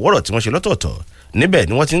ìfọ̀rọ̀wọ́rọ̀ tí wọ́n ṣe lọ́tọ̀ọ̀tọ̀. Níbẹ̀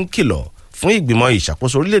ni wọ́n ti ń kìlọ̀ fún ìgbìmọ̀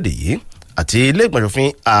ìṣàkóso orílẹ̀-èdè yìí àti ilé ìgbìmọ̀ aṣòfin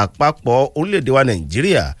àpapọ̀ orílẹ̀-èdè wa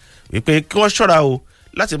Nàìjíríà wípé kí wọ́n ṣọ́ra o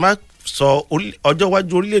láti má sọ ọjọ́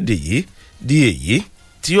iwájú orílẹ̀-èdè yìí di èyí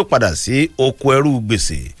tí yóò padà sí oko ẹrú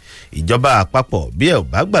gbèsè. Ìjọba àpapọ̀ bí ẹ ò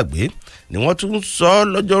bá gbàgbé ni wọ́n tún sọ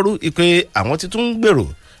lọ́jọ́rú pé àwọn ti tún gbèrò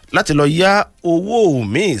láti lọ yá owó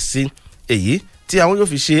míì sí èyí tí àwọn yóò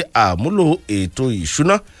fi ṣe àmúlò ètò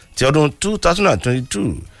ìṣúná ti ọdún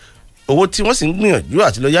 2022. Owó tí wọ́n sì ń gbìyànjú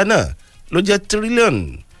àti lọ yá náà ló jẹ́ tírílíọ̀nù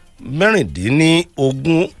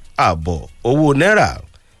 16.5 owó náírà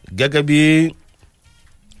gẹ́gẹ́ bí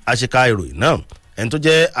àṣekà ìròyìn náà ẹni tó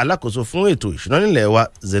jẹ́ alákòóso fún ètò ìṣúná nílẹ̀ wa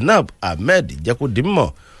Zainab Ahmed jẹ́ kó di mímọ̀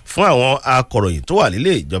fún àwọn akọ̀ròyìn tó wà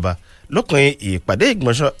nílé ìjọba lópin ìpàdé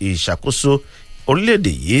ìgbìmọ̀ ìṣàkóso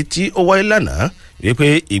orílẹ̀-èdè yìí tí ó wáyé lánàá wípé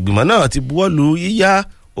ìgbìmọ̀ náà ti buwọ́ lu yíyá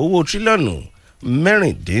owó tírílíọ̀nù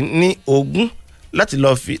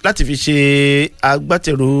 16 láti fi ṣe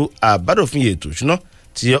agbátẹrù àbádòfin ètò ìṣúná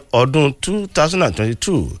ti ọdún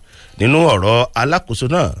 2022. Nínú ọ̀rọ̀ alákòóso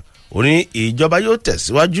náà ó ní ìjọba yóò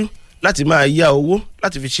tẹ̀síwájú láti máa yá owó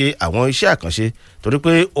láti fi ṣe àwọn iṣẹ́ àkànṣe torí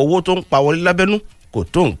pé owó tó ń pa wọlé lábẹ́nú kò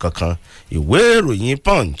tó nǹkan kan. Ìwé ìròyìn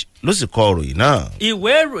Punch ló sì kọ ìròyìn náà.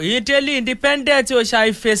 Ìwé ìròyìn Daily Independent ó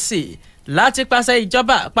ṣàìfèsì láti pàṣẹ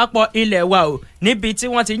ìjọba àpapọ̀ ilẹ̀ wa o níbi tí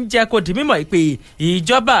wọ́n ti ń jẹ́ kó di mímọ̀ pé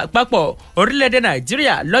ìjọba àpapọ̀ orílẹ̀-èdè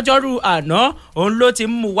Nàìjíríà lọ́jọ́rú àná òun ló ti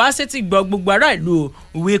mú wá sétí gbọ́ gbogbo ará ìlú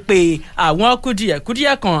wípé àwọn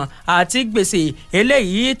kùdìẹ̀kùdìẹ̀ kan àti gbèsè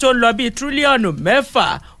eléyìí tó lọ bíi tírílíọ̀nù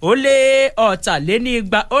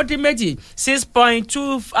 6.2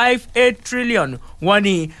 6.258 trillion wọ́n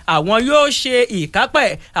ní àwọn yóò ṣe ìkápẹ̀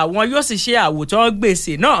àwọn yóò sì ṣe àwòtán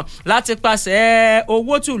gbèsè náà láti pàṣẹ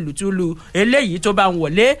owó tùlùtùlù eléyìí tó bá ń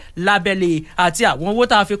wọlé lábẹ́lé àti àwọn owó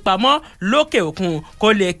tá a fi pamọ́ lókè òkun kó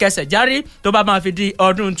lè kẹsẹ̀ járí tó bá máa fi di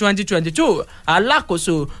ọdún 2022.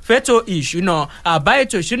 Alákòóso fétò ìṣúná àbá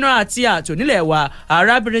ètò ìṣúná àti ààtò nílẹ̀ wa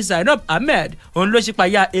arábìnrin Zainab Ahmed òun ló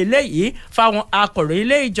ṣípayá eléyìí fáwọn akọ̀ròyìn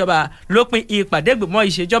ilé ìjọba lópin ìpàdé ìgbìmọ̀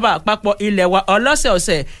ìṣèjọba àpapọ̀ ilẹ̀ wa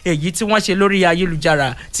ọlọ́sẹ̀ọ̀sẹ̀ èyí tí wọ́n ṣe lórí ayélujára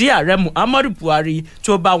tí ààrẹ Muhammadu Buhari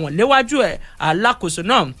tó bá wọn léwájú ẹ̀. Alákòóso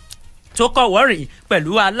náà tó kọ̀wọ́rìn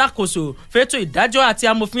pẹ̀lú alákòóso fétò ìdájọ́ àti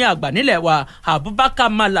amòfin àgbà nílẹ̀ wa Abubakar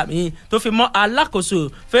Malami tó fi mọ́ alákòóso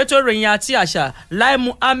fétò ìròyìn àti àṣà Lai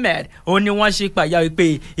Muhammed ó ní wọ́n ṣe pàyà wípé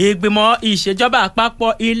ìgbìmọ̀ ìṣèjọba àpapọ̀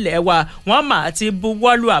ilẹ̀ wa wọ́n máa ti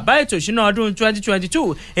buwọ́lu àbá ètò ìṣúná ọdún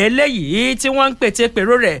 2022 eléyìí tí wọ́n ń pète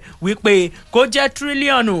pèrò rẹ̀ wípé kó jẹ́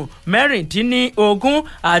tírílíọ̀nù 16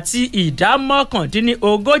 àti ìdá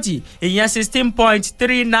 39 ìyẹn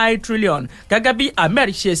 16.39 trillion gẹ́gẹ́ bí Ahmed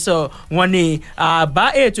ṣe sọ. Wọ́n ní àbá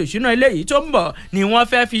ètò ìṣúná eléyìí tó ń bọ̀ ni wọ́n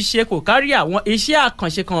fẹ́ fi ṣe kò kárí àwọn iṣẹ́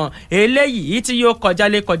àkànṣe kan eléyìí tí yóò kọjá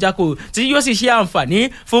lé kọjá kò tí yóò sì ṣe àǹfààní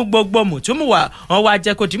fún gbogbo mùtúmùwà. Wọ́n wá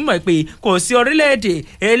jẹ́ kó ti mọ̀ pé kò sí orílẹ̀-èdè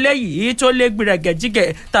eléyìí tó lè gbìrẹ̀gẹ̀jìgẹ̀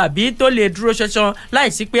tàbí tó lè dúró ṣanṣan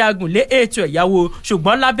láìsí pé a gùn lé ètò ẹ̀yáwó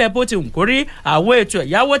ṣùgbọ́n lábẹ́ bó ti ń kórí àwọn ètò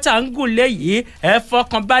ẹ̀yáwó tá ń gùn lé yìí ẹ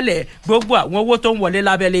fọkàn balẹ̀ gbogbo àwọn owó tó ń wọlé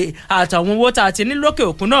lábẹ́lé àtàwọn owó tá a ti ní lókè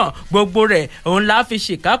òkun náà gbogbo rẹ̀ òun la fi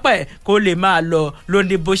ṣèkápẹ̀ kó lè máa lọ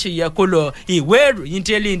lóní bó ṣe yẹ kó lọ. Ìwé ìròyìn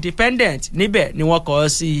Daily Independent níbẹ̀ ni wọ́n kọ ọ́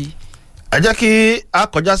sí. ẹ jẹ́ kí a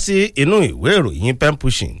kọjá sí inú ìwé ìròyìn pen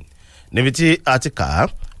pushing níbi tí a ti kà á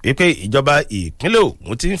wípé ìjọba ìpínlẹ̀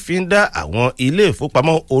Ògùn ti ń fi ń dá àwọn ilé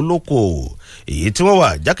ìfowópamọ́ olókoòwò èyí tí wọ́n wà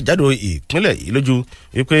jákèjádò ìpínlẹ̀ yìí lójú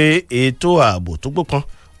wípé ètò ààbò tó gbópọn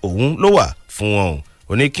òun ló wà fún wọn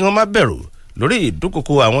ò ní kí wọ́n má bẹ̀rù lórí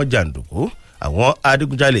ìdúnkokò àwọn jàǹdùkú àwọn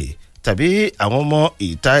adigunjalè tàbí àwọn ọmọ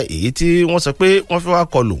ìta èyí tí wọ́n sọ pé wọ́n fẹ́ wá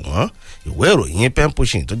kọlù wọ́n. Ìwé ìròyìn pen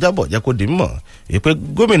pushing tó jábọ̀ jẹ́ kó di mímọ̀ wípé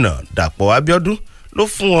gómìnà Dàpọ̀ Abíọ́dún ló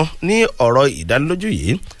fún wọn ní ọ̀rọ̀ ìdánilójú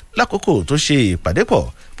yìí lákòókò tó ṣe ìpàdé pọ̀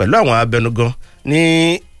pẹ̀lú àwọn abẹnugan ní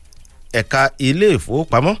ẹ̀ka ilé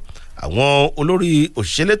ìfowópamọ́ àwọn olórí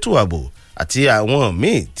òṣìṣẹ́létò ààbò àti àwọn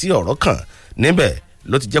míì tí ọ̀rọ̀ kàn níbẹ̀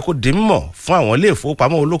ló ti jẹ́ kó di mímọ̀ fún àwọn ilé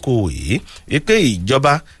ìfowópamọ́ olókoòwò yìí wípé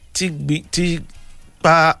ìjọba ti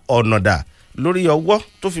pa ọ̀nà dà lórí ọwọ́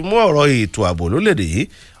tó fi mú ọ̀rọ̀ ètò ààbò lólèdè yìí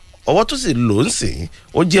ọwọ́ tó sì lò ń sìn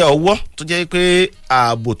ó jẹ́ ọwọ́ tó jẹ́ pé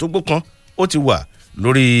ààbò tó gbópọn ó ti wà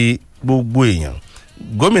lórí gbogbo èèyàn.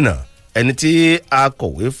 Gómìnà ẹni tí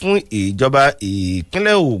akọ̀wé fún ìjọba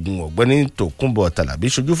ìpínlẹ̀ Ògùn ọ̀gbẹ́ni Tòkunbọ̀ Tàlàbí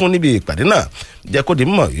ṣojú fún níbi ìpàdé náà jẹ́ kó di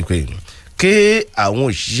mímọ̀ wípé kí àwọn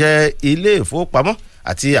òṣìṣẹ́ ilé ìfowópamọ́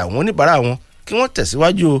àti àwọn oníbàárà wọn kí wọ́n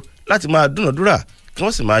tẹ̀síwájú láti máa dúnàdúrà kí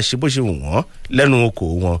wọ́n sì máa ṣe bó ṣe wù wọ́n lẹ́nu oko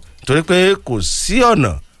wọn torí pé kò sí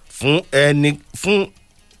ọ̀nà fún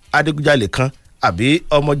adigunjalè kan àbí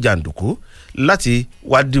ọmọ jàǹdùkú láti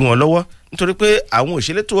wá dí wọn lọ́wọ́ nítorí pé àwọn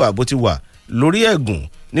òṣèlétò ààbò ti wà lórí ẹ̀gùn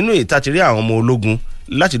nínú ìtàtírí àwọn ọmọ ológun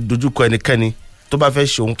láti dojúkọ ẹnikẹ́ni tó bá fẹ́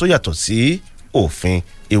ṣe ohun tó yàtọ̀ sí òfin.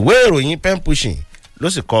 Ìwé ìròyìn pen pushing ló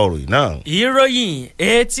sì kọ ìròyìn náà. Ìròyìn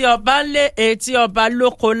etí ọba lé etí ọba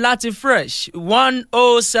lóko láti Fresh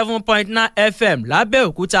 107.9 FM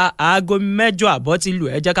lábẹ́òkúta aago 8 àbọ̀ ti lù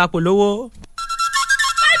ẹ jẹ́ ká polówó.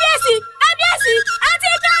 kábíyèsí àti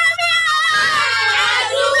ìjọba mi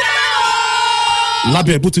àdúgbò.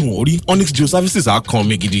 Lábẹ́ bó ti wọ̀n rí, Onyx Geoservices are kan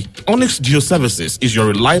mi gidi. Onyx Geoservices is your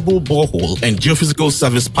reliable borehole and geophysical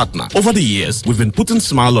service partner. Over the years, we've been putting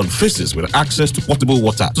smile on faces with access to potable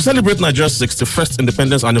water. To celebrate Nigeria's 61st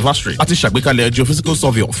independence anniversary, àti ṣàgbékalẹ̀ geophysical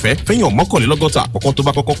survey ọ̀fẹ́ fẹ́yìn mọ́kànlélọ́gọ́ta àkọ́kọ́ tó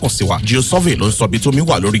bá kọ́kọ́ kàn sí wa. Geosurvey ló ń sọ bí tómi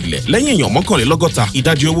wà lórí ilẹ̀. Lẹ́yìn èèyàn mọ́kànlélọ́gọ́ta,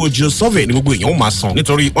 ìdajì owó Geosurvey ni gbogbo èèyàn ó máa san.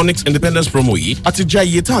 Nítorí Onyx Independence promo yìí, àti já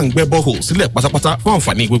iye tá à ń gbẹ́ borehole sílẹ̀ pátápátá fún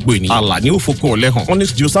àǹfààní gbogbo ènìyàn. Àlà ni ó fokun ọ̀lẹ́hàn.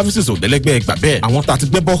 Onyx Geoservices ò dẹ́lẹ́gbẹ́ ẹgbà bẹ́ẹ̀. Àwọn tá a ti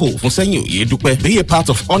gbẹ́ borehole fún sẹ́yìn òye dúpẹ́. Be a part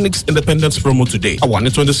of Onyx Independence promo today. Àwa ní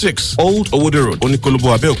 26 Old Owode Road,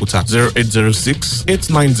 Oníkólóbó Abẹ́òkúta,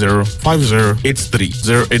 0806-890-5083,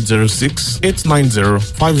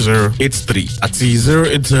 0806-890-5083 àti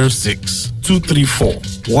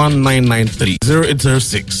 0806-234-1993,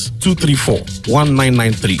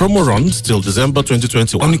 0806-234-1993. Promo runs till December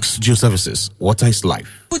 2021. Onyx Geoservices. Water is life.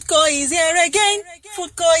 Foodco is here again.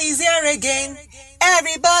 Foodco is here again.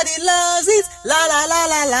 Everybody loves it. La la la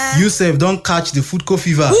la la. You sef don catch the Foodco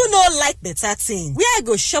fever. Who no like better thing? Where I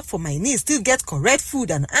go shop for my needs still get correct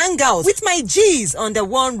food and hang out with my G's under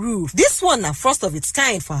one roof. This one na first of its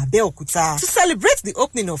kind for Abeokuta. To celebrate the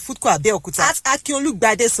opening of Foodco Abeokuta at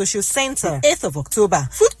Akinolugbade Social Center, 8th of October,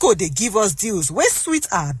 Foodco dey give us deals wey sweet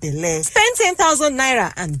our belle. Spend 10,000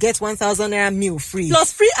 naira and get 1,000 naira meal free.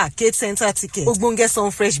 Plus free arcade center ticket, ogbonge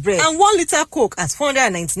sun fresh bread, and 1 liter Coke at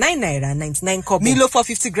 499 naira 99 kobo. Milo for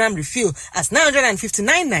 50-gram refill at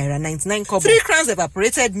 959 naira 99 kobo. 3 crowns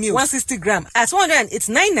evaporated milk 160 gram at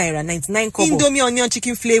 189 naira 99 kobo. Indomie onion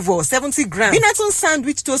chicken flavor 70 gram. Binatun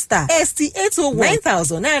sandwich toaster ST801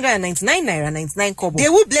 9,999 naira 99 kobo.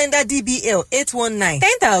 Dewu blender DBL 819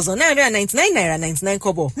 10,999 naira 99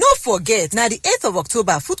 kobo. No forget, na the 8th of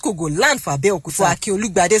October, Foodco go land for Abeokuta for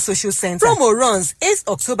Akinolugbade Social Center. Promo runs 8th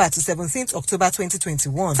October to 17th October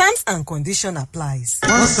 2021. Terms and condition applies.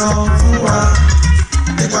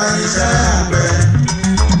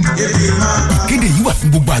 Kéde yìí wà fún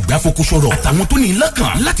gbogbo àgbẹ̀ afọkúsọ̀rọ̀ àtàwọn tó ní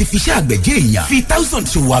lọ́kàn láti fi iṣẹ́ àgbẹ̀ jẹ́ èèyàn. Fi thousand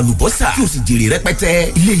ṣòwò àlùbọ́sà kí o sì jèrè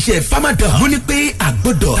rẹpẹtẹ. Ilé-iṣẹ́ Farmadam ló ní pé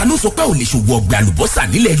àgbọ̀dọ̀ ta ló sọ pé ò lè ṣòwò ọ̀gbìn àlùbọ́sà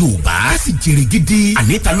nílẹ̀ Yorùbá á sì jèrè gidi.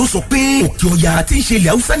 Àní ta ló sọ pé òkè ọya tí ń ṣe ilẹ̀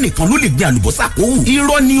Haúsá nìkan ló lè gbin àlùbọ́sà kó wù.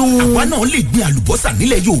 Irọ́ ni o. Àwa náà lè gbin àlùbọ́sà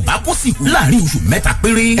nílẹ̀ Yorùbá kó sì kú láàrin oṣù mẹ́ta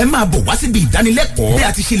péré. Ẹ máa bọ̀ wá síbi ìdánilẹ́kọ̀ọ́ bí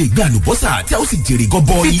a ti ṣe lè gbin àlùbọ́sà tí a ó sì jèrè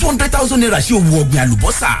gọbọi. Fi 200,000 naira ṣe òwò ọ̀gbìn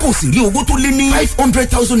àlùbọ́sà kó o sì rí owó tó lé ní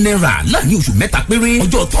 500,000 naira láàrin oṣù mẹ́ta péré.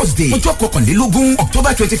 Ọjọ́ Thursday ọjọ́ 21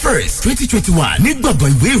 October 21st 2021 ní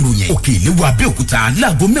gbọ̀ngàn ìwé ìròyìn Òkè Ìléwọ́ Abẹ́òkúta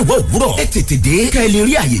láago 10 òwúrọ̀. Ẹ tètè dé ká ẹ lè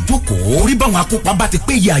rí àyè jókòó. Orí báwọn akópa bá ti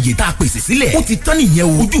pé iye àyè tá a pèsè sílẹ̀. Ó ti tán nìyẹn o.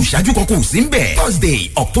 Ojú ìṣáájú kankan ò sí ń bẹ̀.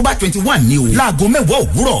 Thursday October 21 ni o. Láago 10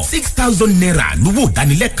 òwúrọ̀ 6,000 naira lówó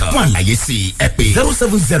ìdánilẹ́kọ̀ọ́. Fún àlàyé sí ẹ pè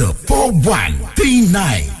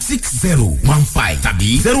 07041396015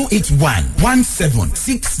 tàbí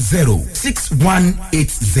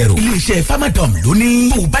 08117606180. Ilé-iṣẹ́ Farmadam ló ní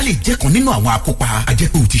tó o bá lè jẹ́ kan nínú àwọn akópa a jẹ́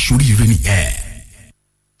pé o ti ṣoríire nìyẹn.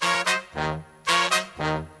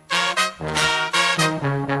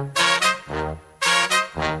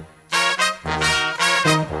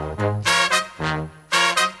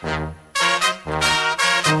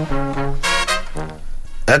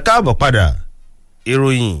 Ẹ káàbọ̀ padà.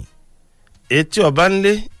 Ìròyìn etí ọba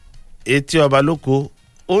ńlé etí ọba lóko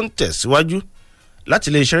ó ń tẹ̀síwájú láti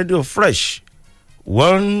iléeṣẹ́ rédíò Fresh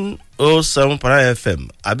 107.9 FM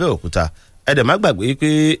Abẹ́òkúta. Ẹ dẹ̀ má gbàgbé pé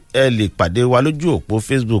ẹ lè pàdé wa lójú òpó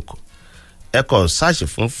Facebook. Ẹ kọ sáàṣì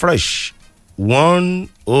fún Fresh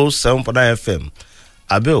 107.9 FM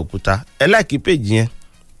Abẹ́òkúta. Ẹ láìkí péjì yẹn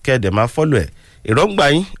kẹ́ ẹ dẹ̀ máa fọ́lọ̀ ẹ̀. Èròǹgbà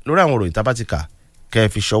yín lórí àwọn ìròyìn tá bá ti kà kẹ́ ẹ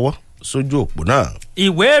fi ṣọwọ́ sójú òpó náà.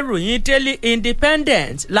 Ìwé ìròyìn Daily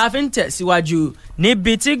Independent la fi ń tẹ̀síwájú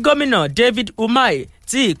níbi tí gómìnà David Umahi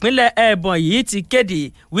tí ìpínlẹ̀ Ebonyi ti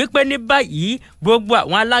kéde wípé ní báyìí gbogbo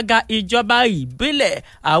àwọn alága ìjọba ìbílẹ̀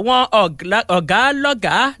àwọn ọ̀gá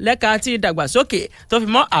lọ́gàá lẹ́ka tí ìdàgbàsókè tó fi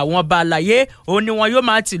mọ́ àwọn ọba àlàyé òun ni wọn yóò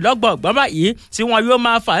máa tì lọ́gbọ̀ngbọ́n báyìí tí wọn yóò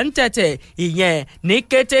máa fà ń tẹ̀tẹ̀ ìyẹn ní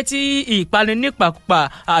kété tí ìpani nípakúpa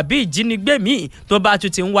àbí ìjínigbé míì tó bá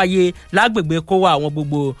tún ti ń wáyé lágbègbè kówó àwọn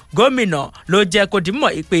gbogbo. Gómìnà ló jẹ́ kó di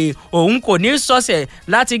mọ̀ pé òun kò ní sọ̀sẹ̀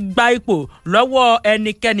láti gba ipò lọ́wọ́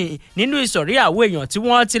ẹnikẹ́ni nínú ìsọ̀rí àwọn èèyàn tí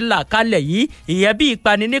wọ́n ti là kalẹ̀ yìí ìyẹn bí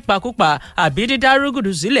ìpani nípakúpa àbí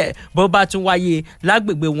dídárúgùdù sílẹ̀ bó bá tún wáyé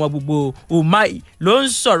lágbègbè wọn gbogbo. Umahi ló ń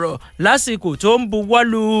sọ̀rọ̀ lásìkò tó ń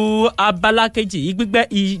buwọ́lu abala kejì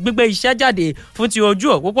gbígbé iṣẹ́ jáde fún ti ojú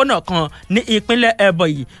òpópónà kan ní ìpínlẹ̀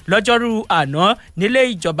Ebonyi lọ́jọ́rú àná nílé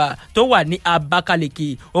ìjọba tó wà ní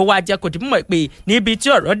Abakaliki. Ó wá jẹ́ kó di mọ̀ pé níbi tí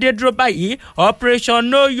ọ̀rọ̀ dé dúró báyìí Operation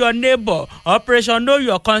Know Your Neighbor, Operation Know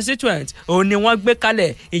Your Constituent òun ni wọ́n gbé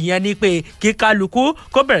kalẹ̀. Ìyẹn ni pé kí kálukú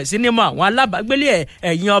kó bẹ̀rẹ̀ sí ní mọ àwọn alábàágbélé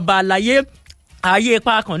ẹ̀yin ọba àlàyé ayé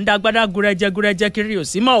ipa kan ń dágbádá gúrẹ́jẹ́ kiri ò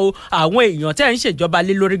sí mọ́ o àwọn èèyàn tẹ́ ń ṣèjọba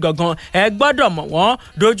lé lórí gangan ẹ gbọ́dọ̀ mọ̀ wọ́n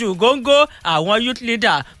dojú góńgó àwọn youth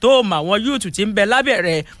leader tó mọ àwọn youth tí ń bẹ lábẹ́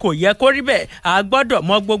rẹ̀ kò yẹ kó rí bẹ́ẹ̀ a gbọ́dọ̀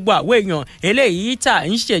mọ̀ gbogbo àwọn èèyàn eléyìí tà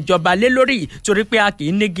ń ṣèjọba lé lórí torí pé a kì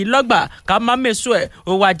í nígi lọ́gbà ká má mẹ́sọ̀ ẹ̀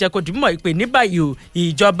ó wá jẹ́ kó dìímọ̀ ìpè ní báyìí o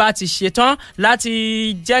ìjọba ti ṣetán láti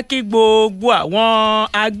jẹ́ kí gbogbo àwọn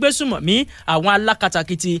agbésùmọ̀mí àwọn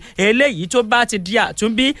alákatakítí eléyìí tó bá ti di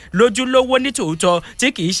àtúnbí lójúlówó nítòótọ́ tí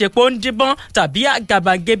kì í ṣe pé ó ń díbọ́n tàbí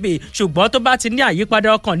àgàbàgebè ṣùgbọ́n tó bá ti ní àyípadà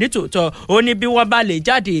ọkàn nítòótọ́ ó ní bí wọ́n bá lè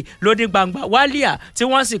jáde lóní gbangba wálíà tí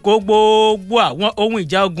wọ́n sì kó gbogbo àwọn ohun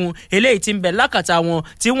ìjà ogun eléyìí tí ń bẹ lákàtà wọn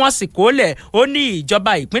tí wọ́n sì kó lẹ̀ ó ní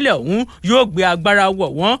ìjọba ìpínlẹ̀ ọ̀hún yóò gbé agbára wọ̀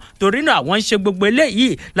wọ́n torí náà àwọn ń ṣe gbogbo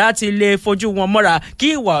eléyìí láti lè fojú wọn mọ́ra kí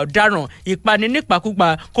ìwà ọ̀daràn ìpani nípakúpa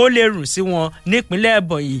kó lè rùn sí wọn nípínlẹ̀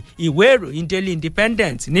Ebonyi ìwé ìròyìn Daily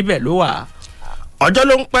Independent níbẹ̀ ló wà. ọjọ́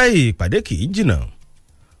ló ń pẹ́ ìpàdé kì í jìnnà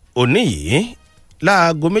òní yìí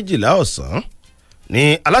láago 12 ọ̀sán ní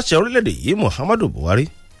aláṣẹ orílẹ̀-èdè yìí Muhammadu Buhari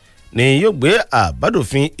ni yóò gbé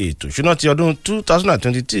àbádòfin ètò ìṣúná ti ọdún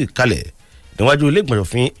 2022 kalẹ̀ níwájú ilé ìgbìmọ̀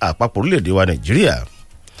òfin àpapọ̀ orílẹ̀-èdè wa Nàìjíríà.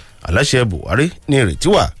 aláṣẹ Buhari ní ìrètí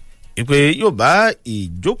wà wípé yóò bá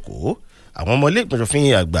ìjókòó àwọn ọmọ ilé ìgbìmọ̀ òfin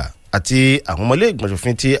àgbà àti àwọn ọmọ ilé ìgbìmọ̀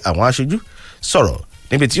òfin ti àwọn aṣojú sọ̀rọ̀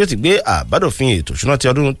níbi tí yóò ti gbé àbádòfin ètò ìṣúná ti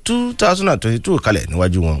ọdún 2022 kalẹ̀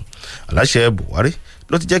níwájú wọn. aláṣẹ Buhari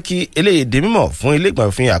ló ti jẹ́ kí eléyìí di mímọ̀ fún ilé ìgbìmọ̀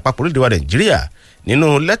òfin àpapọ̀ orílẹ̀-èdè wa Nàìjíríà nínú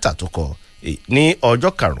lẹ́tà tó kọ ní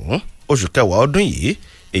ọjọ́ 5 oṣù kẹwàá ọdún yìí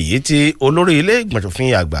èyí tí olórí ilé ìgbìmọ̀ òfin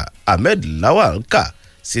àgbà Ahmed Lawal kà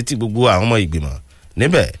sí ti gbogbo àwọn ọmọ ìgbìmọ̀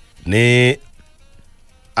níbẹ̀ ní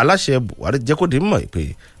aláṣẹ Buhari jẹ́ kó di mímọ̀ pé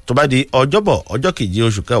tó bá di ọjọ́bọ̀ ọjọ́ 7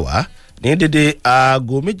 oṣù kẹwàá ní dédé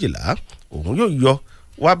aago 12 òun yóò yọ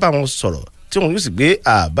wá bá wọn sọ̀rọ̀ tí wọn yóò sì gbé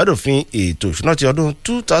àbádòfin ètò ìṣúná ti ọdún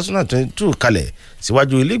 2022 kalẹ̀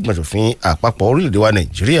síwájú ilé ìgbìmọ̀ òfin àpapọ̀ orílẹ̀-èdè wa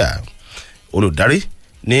Nàìjíríà. olùdarí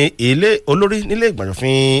ní olórí nílé ìgbìmọ̀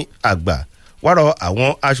òfin àgbà wá rọ àwọn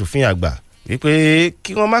aṣòfin àgbà wípé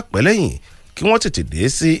kí wọ́n má pẹ́ lẹ́yìn kí wọ́n tètè dé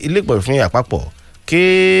sí ilé ìgbìmọ̀ òfin àpapọ̀ kí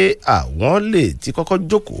àwọn lè ti kọ́kọ́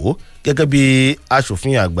jókòó gẹ́gẹ́ bí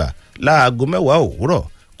aṣòfin àgbà láago 10 òwúrọ̀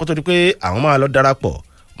kó tó di pé àwọn máa lọ darapọ̀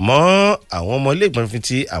mọ́ àwọn ọmọ ilé ìgbìmọ̀ òfin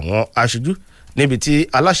ti àwọn aṣojú níbi tí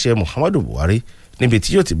aláṣẹ Muhammadu Buhari níbi tí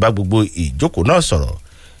yóò ti bá gbogbo ìjókòó náà sọ̀rọ̀.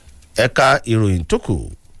 ẹ̀ka ìròyìn tó kù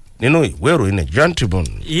nínú ìwé ìròyìn Nigerian Tribune.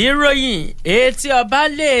 ìròyìn etí ọba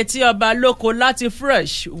lé etí ọba lóko láti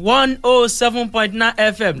Fresh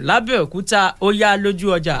 107.9 FM lábẹ́òkúta ó yá lójú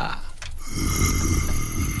ọjà.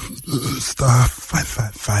 Star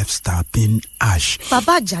 555 star pin hash.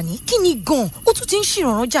 Bàbá Àjàní kí ni gan-an ó tún ti ń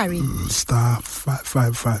ṣèrànràn jàre. Star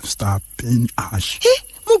 555 star pin hash.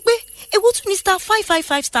 Mo gbé ewu tún ní star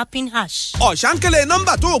 555 star pin hash. ọ̀sánkélé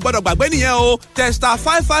nọ́mbà tó o gbọ́dọ̀ gbàgbé nìyẹn o tẹ star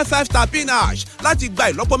 555 star pin hash láti gba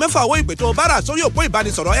ìlọ́po 6 owó ìpè tó o bá rà sórí òpó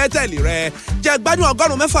ìbánisọ̀rọ̀ Airtel rẹ jẹ gbádùn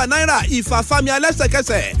 $100 ìfàfàmì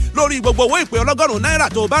alẹ́sẹ̀kẹsẹ̀ lórí gbogbo owó ìpè $100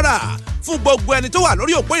 tó o bá rà fún gbogbo ẹni tó wà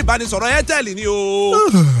lórí òpó ìbánisọ̀rọ̀ Airtel ni o.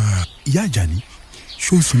 Ìyá Àjàní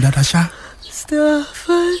ṣó sùn dáadáa ṣá. Star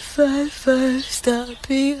 555 star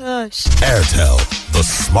pin hash. Airtel, the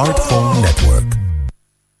smartphone network.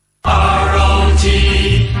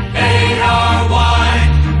 R-O-T-A-R-Y,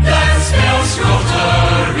 that spells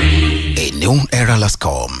Rotary. A new era has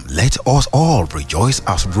come. Let us all rejoice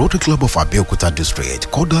as Rotary Club of Abeokuta District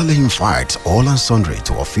cordially invites all and sundry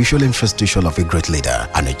to official infestation of a great leader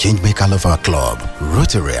and a change maker of our club,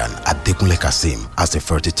 Rotarian Adekunle Kasim, as the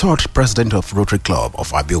 33rd president of Rotary Club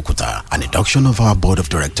of Abeokuta, and induction of our board of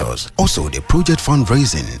directors. Also, the project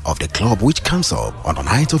fundraising of the club, which comes up on the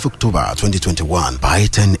 9th of October 2021 by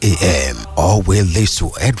 10 a.m. All way leads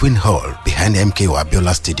to Edwin Hall behind MKO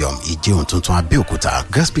Abiola Stadium, Ijeun Tuntun, Abeokuta.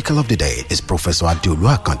 Guest speaker of the day is Professor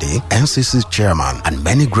Adeolu Akande, NCC chairman, and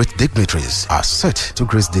many great dignitaries are set to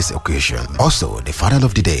grace this occasion. Also, the father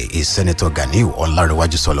of the day is Senator Ganiu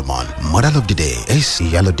Olarewaju Solomon. Mother of the day is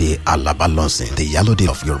Iyalode Alaba Lonsin, the Iyalode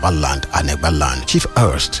of Yoruba land and Egba land. Chief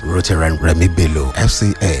Hearst Rotarian Remi Bello,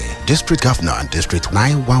 FCA, District Governor and District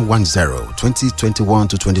 9110, 2021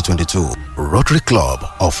 to 2022. Rotary Club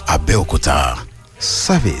of Abeokuta.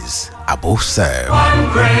 Service above serve. One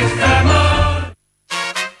great family.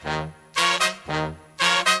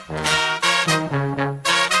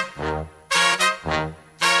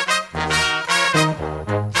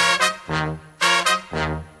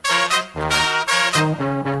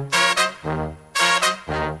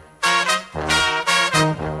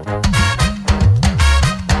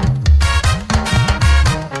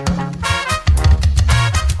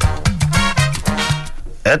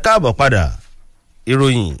 ẹ káàbọ̀ padà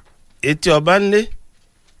ìròyìn etí ọba ńlé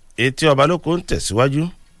etí ọba lóko ń tẹ̀síwájú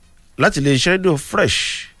láti lè ṣe rédíò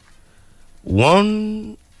fresh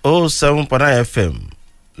 107.9 FM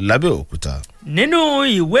lábẹ́òkúta. nínú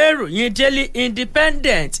ìwé ìròyìn Daily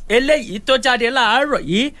Independent eléyìí tó jáde láàárọ̀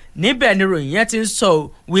yìí níbẹ̀ ni ìròyìn yẹn ti ń sọ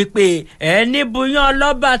wípé ẹni buyan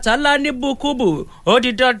Ọlọ́bàtálá ní bukubu ó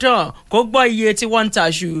di dandan kó gbọ́ iye tí wọ́n ń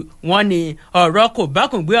taṣu. wọ́n ní ọ̀rọ̀ kò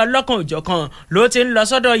bákùngbé ọlọ́kan òjọ̀kan ló ti ń lọ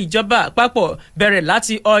sọ́dọ̀ ìjọba àpapọ̀ bẹ̀rẹ̀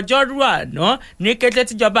láti ọjọ́rú àná ní kété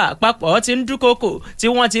tíjọba àpapọ̀ ti ń dúnkokò tí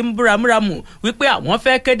wọ́n ti ń búramúramù wípé àwọn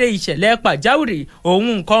fẹ́ kéde ìṣẹ̀lẹ̀ pàjáwìrì òun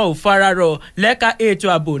nǹkan ò fararọ̀ lẹ́ka ètò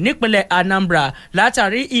ààbò nípínlẹ̀ Anambra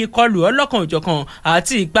látàrí ìkọlù ọlọ́kan òjọ̀kan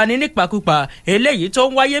àti ìpani nípakúpa eléyìí tó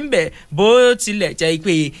ń wáyé ń bẹ̀ bó tilẹ̀ jẹ́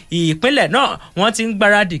pé ìpínlẹ̀ náà wọ́n ti ń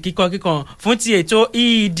gbáradì kíkankíkan fún ti ètò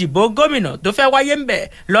ìdìbò gómìnà tó fẹ́ wáyé ń bẹ̀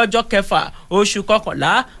lọ́jọ́ 6 oṣù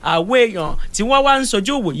kọkànlá. àwọn èèyàn tí wọ́n wá ń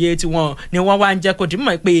sojú ìwòye tiwọn ni wọ́n wá ń jẹ́ kó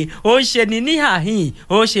dìímọ̀ pé ó ń ṣe ni níhàhín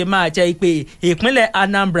ó ṣe máa jẹ́ pé ìpínlẹ̀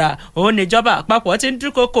Anambra òun níjọba àpapọ̀ ti ń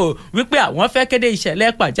dúnkokò wípé àwọn fẹ́ kéde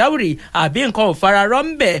ìṣẹ̀lẹ̀ pàjáwìrì àbí nǹkan ò fararọ́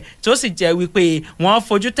ń bẹ̀ tó sì jẹ́ wípé wọ́n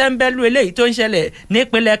fojú tẹ́ńbẹ́lú eléyìí tó ń ṣẹlẹ̀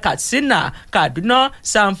nípínlẹ̀ Katsina, Kaduna,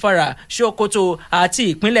 Zamfara, Sokoto àti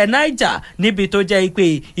ìpínlẹ̀ Niger níbi tó jẹ́ pé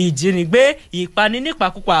ìjínigbé ìpani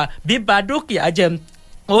nípakúpa bíba dúkìá jẹ́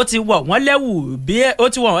ó ti wọ̀ wọ́n lẹ́wù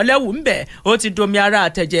ńbẹ̀ ó ti domi ara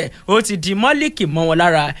àtẹ̀jẹ̀ ó ti di mọ́líkì mọ́ wọn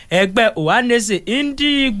lára. ẹgbẹ́ Ohanaeze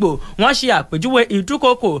Ndigbo wọ́n ṣe àpèjúwe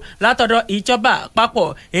ìdúkokò látọ̀dọ̀ ìjọba àpapọ̀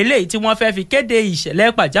eléyìí tí wọ́n fẹ́ fi kéde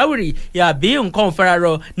ìṣẹ̀lẹ̀ pàjáwìrì àbí nǹkan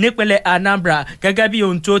òfararọ̀ nípínlẹ̀ Anambra gẹ́gẹ́ bí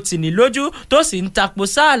ohun tó tì ní lójú tó sì ń tapo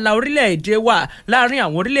sáàlà orílẹ̀-èdè wa láàrin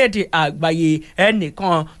àwọn orílẹ̀-èdè àgbáyé.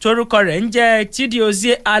 ẹnìkan torúkọ rẹ̀ ń jẹ́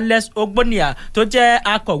Chidiozie Alex Ogbonia tó jẹ́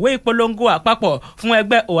akọ̀wé ìpolongo àpapọ̀ fún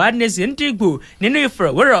ẹgbẹ́ Ohanaeze Ndigbo nínú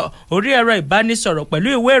ìfọ̀rọ̀wérọ̀ orí ẹ̀rọ ìbánisọ̀rọ̀ pẹ̀lú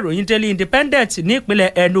ìwé ìròyìn Daily Independent ní ìpínlẹ̀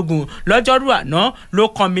Enugu lọ́jọ́rú àná ló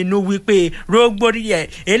kọminú wípé rògbòdìyẹ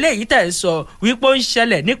eléyìí tẹ̀ ń sọ wípé ó ń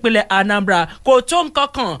ṣẹlẹ̀ nípínlẹ̀ Anambra kò tó nǹkan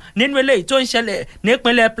kan nínú eléyìí tó ń ṣẹlẹ̀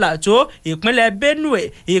nípínlẹ̀ Plateau, ìpínlẹ̀ Benue,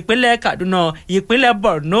 ìpínlẹ̀ Kaduna, ìpínlẹ̀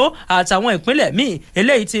Borno àtàwọn ìpínlẹ̀ míì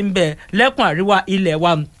eléyìí tí ń bẹ lẹ́kùn àríwá ilẹ̀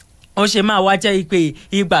wa. ó ṣe máa wá jẹ́ ìpè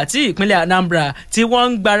ìgbà tí ìpínlẹ̀ Anambra tí wọ́n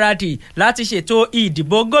ń gbáradì láti ṣètò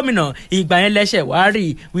ìdìbò gómìnà ìgbà yẹn lẹ́sẹ̀ wá rí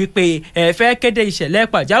wípé ẹ fẹ́ kéde ìṣẹ̀lẹ̀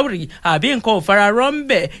pàjáwìrì àbí nǹkan ò fararọ́ ń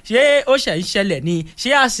bẹ̀ ṣé ó ṣẹ̀ ń ṣẹlẹ̀ ni ṣé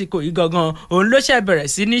àsìkò yìí gangan òun ló ṣẹ̀ bẹ̀rẹ̀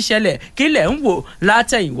sí ní ṣẹlẹ̀ kí lẹ̀ ń wò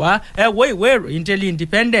látẹ̀yìnwá. ẹ wo ìwé ìròyìn Daily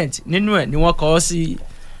Independent nínú ẹ̀ ni wọ́n kọ ọ́ sí.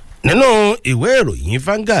 nínú ìwé ìròyìn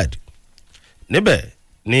Vanguard níbẹ̀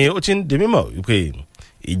ni ó ti ń di mímọ̀ wípé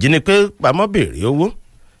ìjínigbé pamọ́ béèrè owó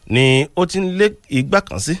ni ó ti ń lé igbá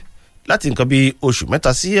kan sí láti nǹkan bíi oṣù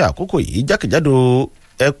mẹ́ta sí àkókò yìí jákèjádò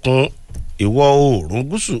ẹkùn ìwọ̀ oòrùn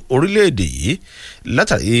gúúsù orílẹ̀-èdè yìí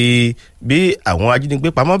látàrí bí àwọn ajínigbé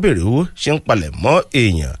pamọ́ béèrè owó ṣe ń palẹ̀ mọ́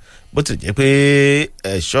èèyàn bó ti jẹ́ pé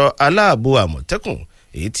ẹ̀ṣọ́ aláàbò àmọ̀tẹ́kùn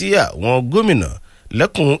èyí tí àwọn gómìnà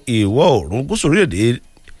lẹ́kùn ìwọ̀ oòrùn gúúsù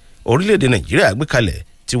orílẹ̀-èdè Nàìjíríà gbé kalẹ̀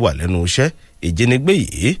ti wà lẹ́nu iṣẹ́. ìjínigbé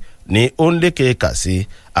yìí ni ó ń lékè kà sí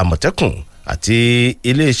àmọ̀tẹ́kùn àti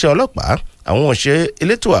iléeṣẹ́ ọlọ́pàá àwọn òṣèré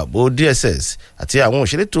elétò ààbò DSS àti àwọn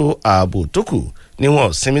òṣèré elétò ààbò tó kù ni wọ́n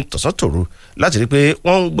sinmi tọ̀sán tòru láti rí pé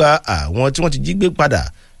wọ́n ń gba àwọn tí wọ́n ti jí gbé padà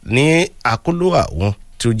ní àkóló àwọn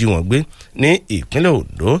tí ó jí wọn gbé ní ìpínlẹ̀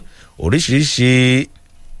Ondo.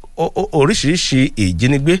 oríṣiríṣi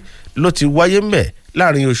ìjínigbé ló ti wáyé ńbẹ̀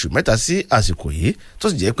láàrin oṣù mẹ́ta sí àsìkò yìí tó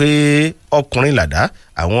sì jẹ́ pé ọkùnrin làdá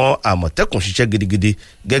àwọn àmọ̀tẹ́kùn ṣiṣẹ́ gidigidi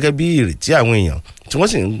gẹ́gẹ́ bí ìrètí àwọn èèyàn tí wọ́n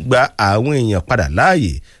sì ń gba àwọn èèyàn padà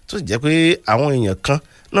láàyè tó sì jẹ́ pé àwọn èèyàn kan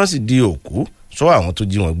náà sì di òkú sọ àwọn tó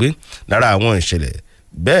jí wọn gbé. lára àwọn ìṣẹ̀lẹ̀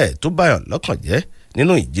bẹ́ẹ̀ tó báyàn lọ́kàn jẹ́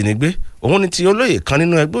nínú ìjínigbé òun ni ti olóyè kan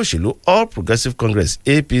nínú ẹgbẹ́ òṣèlú All Progressives Congress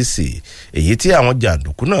APC èyí tí àwọn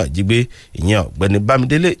jàǹdùkú náà jí gbé ìyẹn ọ̀gbẹ́ni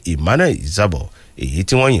Bámidélé Emmanuel Izabor èyí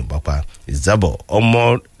tí wọ́n yìnbọn pa. Izabor ọmọ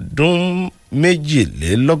ọdún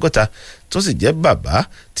 62 tó sì jẹ́ bàbá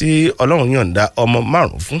tí Ọlọ́run yọ̀ǹda ọmọ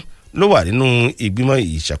 5 fún ló wà nínú ìgbìmọ̀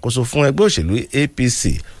ìṣàkóso fún ẹgbẹ́ òṣèlú APC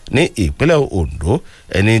ní ìpínlẹ̀ Ondo.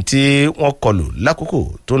 ẹni tí wọ́n kọlù lákòókò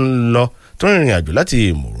tó ń rìnrìn àjò láti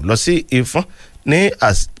Ìmòrò lọ sí Ifọ̀n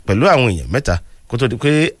pẹ̀lú àwọn èèyàn 3 kó tó di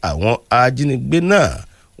pé àwọn ajínigbé náà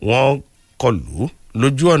wọ́n kọlù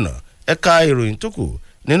lójú ọ̀nà. ẹ̀ka ìròyìn tó kù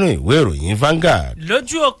nínú ìwé ìròyìn Vanguard.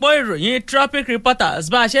 lójú òpó ìròyìn Tropic Reporters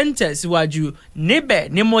bá a ṣe ń tẹ̀síwájú níbẹ̀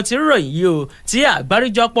ni mo ti ròyìn yìí o tí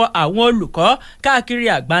àgbáríjọpọ̀ àwọn olùkọ́ káàkiri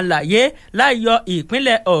àgbáńláyé láyọ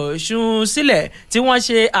ìpínlẹ̀ Ọ̀ṣun sílẹ̀ tí wọ́n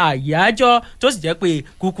ṣe àyájọ́ tó sì jẹ́ pé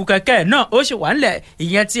kùkù kẹ̀kẹ́ náà ó ṣe wà ńlẹ̀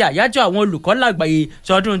ìyẹn ti àyájọ́ àwọn olùkọ́ lágbàáyé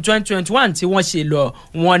tọdún 2021 tí wọ́n ṣe lọ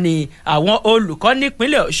wọ́n ní àwọn olùkọ́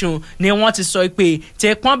nípínlẹ̀ Ọ̀ṣun ni wọ́n ti sọ pé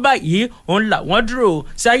tẹpọ́n báyìí òun làwọn dúró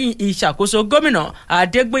sẹ́yìn ìṣàkóso gómìnà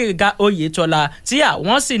Adégbóyèga Oyètọ́lá tí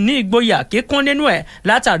àwọn sì ní ìgboyà kíkún nínú ẹ̀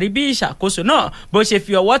látàrí bí ìṣàkóso náà bó ṣe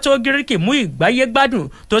fi ọwọ́ tó gíríkì mú ìgbáyé gbádùn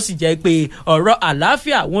tó sì jẹ́ pé ọ̀rọ̀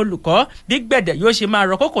àlàáfíà àwọn olùkọ́ bí gbẹ̀dẹ̀ yóò ṣe máa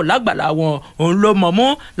rọ kókò lágbàlá wọn òun ló mọ̀ mú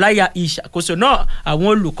láyà ìṣàkóso náà àwọn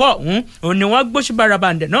olùkọ́ ọ̀hún òun ni wọ́n gbóṣù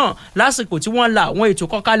barabandẹ̀ náà lásìkò tí wọ́n la àwọn ètò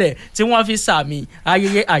kọ́kálẹ̀ tí wọ́n fi sàmì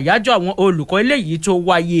ayẹyẹ àyájọ́ àwọn olùkọ́ eléyìí tó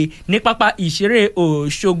wáyé ní pápá ìṣeré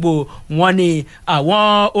Òṣogbo wọn ni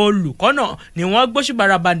àwọn olùkọ́ náà ni wọ́n gbóṣù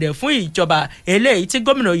barabandẹ̀ fún ìjọba eléyìí tí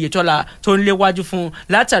gómìnà Oyètọ́lá tó ń léwájú fún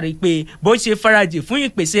látàrí pé bó ṣe farajì fún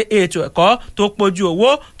ìpèsè ètò ẹ̀kọ́ tó pójú owó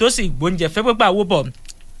tó sì gbóúnjẹ fẹ́ pípa owó bọ̀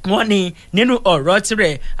wọ́n ní nínú ọ̀rọ̀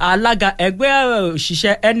tirẹ̀ alága ẹgbẹ́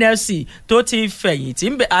òṣìṣẹ́ NLC tó ti fẹ̀yìntì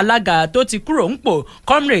ń bẹ alága tó ti kúrò ńpò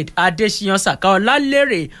comrade Adéṣíyàn Sàká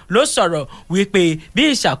Ọlálérè ló sọ̀rọ̀ wípé bí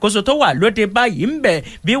ìṣàkóso tó wà lóde báyìí ń bẹ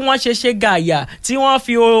bí wọ́n ṣe gààyà tí wọ́n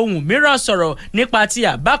fi ohun mìíràn sọ̀rọ̀ nípa ti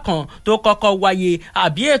àbá kan tó kọ́kọ́ wáyé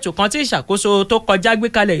àbí ètò kan tí ìṣàkóso tó kọjá gbé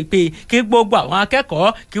kalẹ̀ pé kí gbogbo àwọn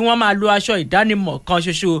akẹ́kọ̀ọ́ kí wọ́n máa lo aṣọ ìdánimọ̀ kan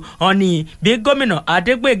ṣoṣo wọn ni bí gómìnà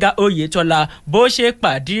Adégbóyèga Oyètọ́lá bó ṣe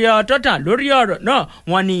pàdé ọdọdàn lórí ọ̀rọ̀ náà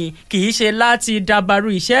wọ́n ní kì í ṣe láti dàbàrú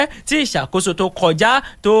iṣẹ́ tí ìṣàkóso tó kọjá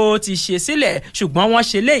tó ti ṣe sílẹ̀ ṣùgbọ́n wọ́n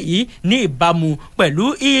ṣe léyìí ní ìbámu pẹ̀lú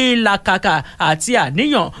ìlàkàkà àti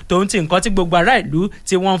àníyàn tó ń ti nǹkan tí gbogbo ará ìlú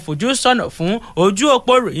tí wọ́n ń fojú sọ́nà fún ojú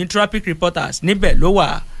òpó ìròyìn Tropic Reporters níbẹ̀ ló wà.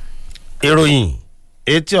 ìròyìn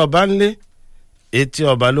etí ọba ńlé etí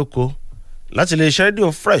ọba lóko láti lè ṣe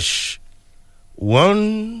rédíò Fresh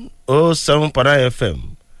 107.9 FM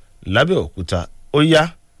lábẹ́òkúta ó yá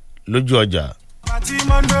lójú ọjà.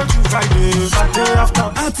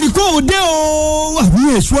 àti kó o dé o.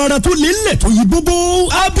 àwọn èso ara tó lé nílẹ̀ tó yí bóbó.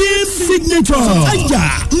 Abim Signature. àjà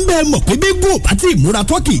ń bẹ mọ̀ pé bí gò bá ti múra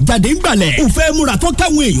tó kì í jáde ń gbalẹ̀. o fẹ́ múra tó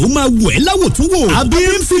káwọn èèyàn máa wọ̀ ẹ́ láwò tún wò.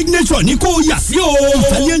 Abim Signature ní kó o yà sí o.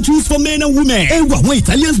 Italian shoes for men and women. ẹ wọ àwọn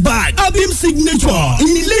Italian bag. Abim Signature.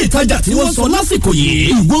 ilé ìtajà tí wọ́n sọ lásìkò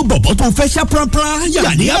yìí. ìwọ bọ̀bọ̀ tó fẹ́ ṣá pranpran.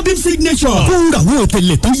 yà ní Abim Signature. kó o ra àwọn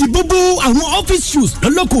òkèlè tó yí bóbó. àwọn office shoes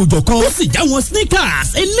lọ́lọ́kọ̀ òjọ̀kan. ó sì já wọn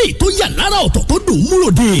sneakers eléyìí tó yà lára ọ̀tọ̀ tó dùn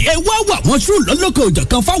múròde. ẹ wá wà wọn ṣú lọ́lọ́kọ̀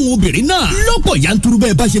òjọ̀kan fáwọn obìnrin náà. lọ́pọ̀ yanturu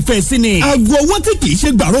bẹ́ẹ̀ bá ṣe fẹ́ sí ni. aago ọwọ́ tí kì í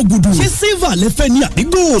ṣe gbàrọ̀ gudu. ṣé silver lẹ fẹ́ ní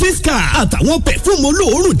àbígbò. fiska àtàwọn pẹ̀fúmù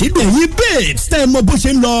olóòórùn dídùn. ẹ̀yin babes tẹ́ ẹ mọ bó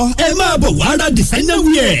ṣe ń lọ. ẹ máa bọ̀ wá ra designer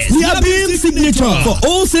wear ní Abim Signature for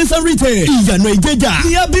all sales and retail. ìyànà ìjẹjà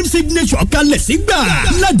ní Abim Signature kalẹ̀ sígbà.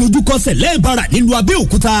 ládojúkọ sẹ̀lẹ̀ ìbára nílùú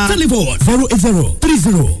Abẹ́òkúta. telephone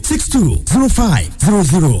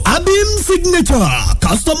 08030620500. Abim Signature.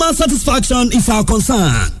 Customer satisfaction is our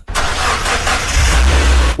concern.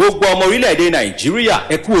 gbogbo ọmọ orílẹ̀-èdè nàìjíríà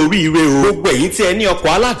ẹ kú oríire o. gbogbo ẹ̀yin tí ẹ ní ọkọ̀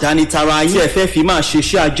aládàáni tara yín tí ẹ fẹ́ fi máa ṣe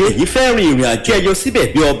iṣẹ́ ajé èyí fẹ́ rin ìrìn àjò ẹyọ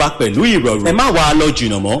síbẹ̀ bí ọba pẹ̀lú ìrọ̀rùn. ẹ má wá a lọ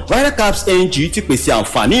jìnnà mọ́. Ridercabs NG ti pèsè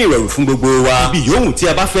àǹfààní ìrọ̀rùn fún gbogbo wa. ibi yòówù tí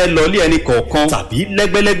ẹ bá fẹ́ lọ lé ẹni kọ̀ọ̀kan tàbí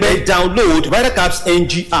lẹ́gbẹ́lẹ́gbẹ́ download Ridercabs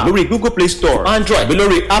NG app lórí Google Play Store, Android àbí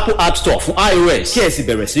lórí Apple App Store fún iOS kí ẹ sì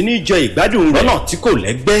bẹ̀rẹ̀ sí ní jẹ ìgbádùn rẹ̀ lọ́nà tí kò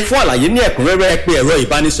lẹ́gbẹ́. fún àlàyé ní ẹ̀kúnrẹ́rẹ́ ẹ pè ẹ̀rọ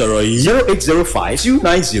ìbánisọ̀rọ̀ yìí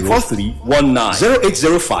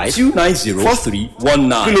 08052904319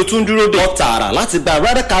 08052904319. kí ló tún dúró dè? ọ tààrà láti gba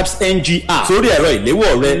Ridercabs NG app sórí ẹ̀rọ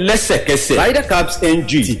ìléwọ́ rẹ lẹ́sẹ̀kẹsẹ̀. Ridercabs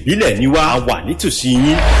NG tìbílẹ̀ ni wá a wà nítòsí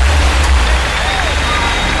yín.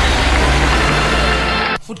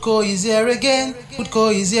 Foodco is here again. Foodco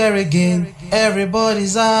is here again.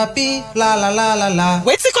 Everybody's happy. La la la la la.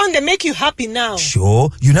 Wetin come dey make you happy now? Sure,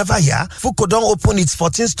 you never hear? Foodco don open its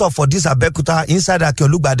 14th store for this Abeokuta inside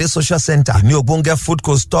Akeolugbade Social Center. The new Ogbonge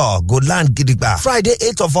Foodco store go land gidigba Friday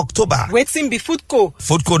 8th of October. Wetin be Foodco?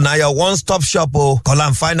 Foodco na your one-stop shop o. Call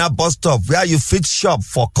am final bus stop where you fit shop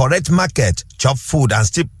for correct market, chop food and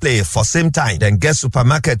still play for same time. Then get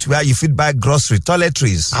supermarket where you fit buy grocery,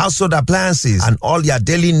 toiletries, household appliances and all your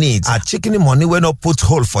daily needs at chicken money wey no put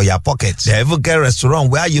hole for your pocket. They even get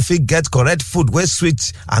restaurant where you fit get correct food wey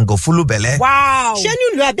sweet and go full belle. Wow! Ṣé ní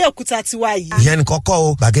ìlú Abẹ́òkúta ti wá yìí? Ìyẹn ni kọ́kọ́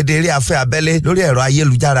o, gbàgede eré afẹ́ abẹ́lé lórí ẹ̀rọ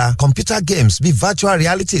ayélujára, computer games bíi virtual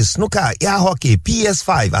reality, snooker, air hockey,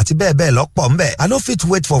 PS5 àti bẹ́ẹ̀ bẹ́ẹ̀ lọ́pọ̀ ń bẹ̀. I no fit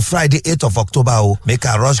wait for Friday 8th of October o. Make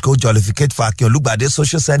a rush go jollificate for Akeolugbade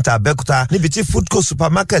Social Center Abẹ́òkúta níbi tí Foodco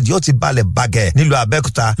supermarket yóò ti balẹ̀ bàgẹ́ nílùú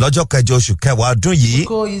Abẹ́òkúta lọ́jọ́ kẹjọ oṣù kẹwàá ọdún yìí.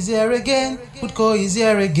 Foodco is here again. Foodco is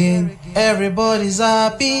here again. Everybody's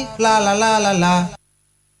happy. La la la la la.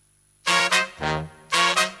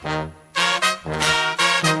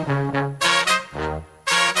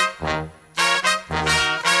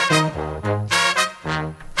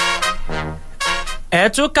 ẹ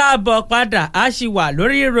tún káàbọ̀ padà a ṣì wà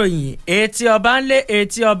lórí ìròyìn etí ọba ńlé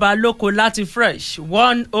etí ọba lóko láti fresh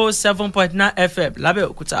 107.9 FM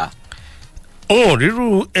lábẹ́òkúta. ohun rírú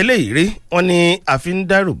eléyìí rí wọn ni a fi ń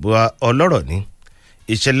dárúbọ ọlọ́rọ̀ ni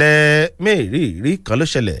ìṣẹ̀lẹ̀ mẹ́rìírí kan ló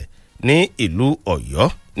ṣẹlẹ̀ ní ìlú Ọ̀yọ́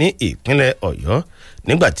ní ìpínlẹ̀ Ọ̀yọ́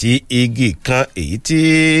nígbàtí igi kan èyí tí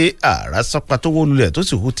àrá sánpá tó wó lulẹ̀ tó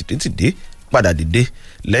sì hù tìdítìdí padà dìde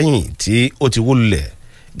lẹ́yìn tí ó ti wó lulẹ̀.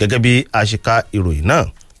 Gẹ́gẹ́ bí àṣìkà ìròyìn náà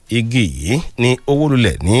igi yìí ni ó wó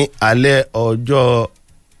lulẹ̀ ní alẹ́ ọjọ́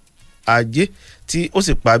Ajé tí ó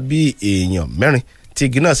sì pa bí èèyàn 4 tí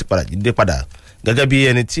igi náà sì padà dìde padà. Gẹ́gẹ́ bí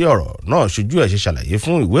ẹni tí ọ̀rọ̀ náà ṣojú ẹ̀ ṣe ṣàlàyé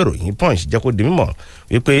fún ìwé ìròyìn Punch jẹ́ kó di mímọ̀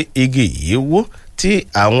wípé igi yìí wó tí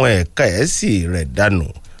àwọn ẹ̀ka ẹ̀ sì rẹ̀ dànù.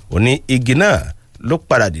 Ó ní igi náà ló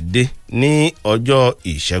padà dìde ní ọjọ́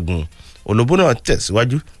Ìṣẹ́gun. Olóbó náà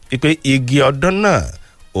tẹ̀síwájú wípé igi ọdún náà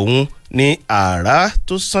òun ní àrá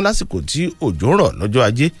tó sán lásìkò tí òjò ń rọ̀ lọ́jọ́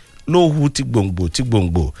Ajé ló hu ti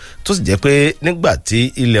gbòǹgbò tó sì jẹ́ pé nígbà tí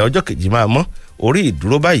ilẹ̀ ọjọ́ kejì máa mọ́ orí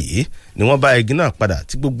ìdúró báyìí ni wọ́n bá igi náà padà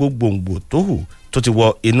tí gbogbo gbòǹgbò tó hù tó ti wọ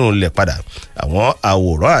inú ilẹ̀ padà. Àwọn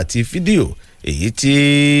àwòrán àti fídíò èyí tí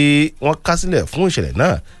wọ́n ká sílẹ̀ fún ìṣẹ̀lẹ̀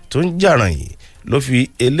náà tó ń jà ràyìn ló fi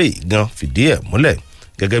eléyìí gan fìdí ẹ̀ múlẹ̀.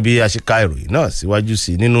 Gẹ́gẹ́ bí a ṣe ka ìròyìn náà síwájú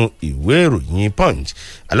sí nínú ìwé ìròyìn Punch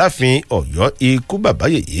Aláàfin Ọ̀yọ́ ikú bàbá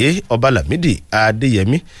yèyé Ọba Lámídì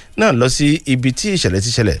Adéyẹmí náà lọ sí ibi tí ìṣẹ̀lẹ̀ ti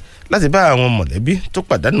ṣẹlẹ̀ láti bá àwọn mọ̀lẹ́bí tó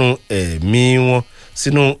pàdánù ẹ̀mí wọn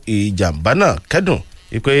sínú ìjàmbá náà kẹ́dùn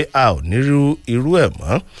wípé a ò ní irú ẹ̀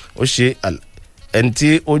mọ́. Ó ṣe ẹni tí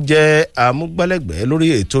ó jẹ́ amúgbálẹ́gbẹ̀ẹ́ lórí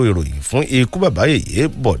ètò ìròyìn fún ikú bàbá yèyé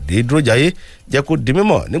Bọ̀dé Dúrójayé jẹ́ kó di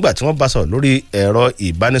mímọ̀ nígbà tí wọ́n bá sọ̀rọ̀ lórí ẹ̀rọ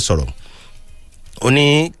ìbánisọ̀rọ̀. Ó ní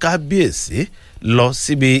kábíyèsí lọ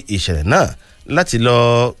síbi ìṣẹ̀lẹ̀ náà láti lọ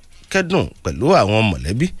kẹ́dùn pẹ̀lú àwọn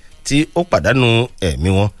mọ̀lẹ́bí tí ó pàdánù ẹ̀mí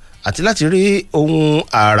wọn àti láti rí ohun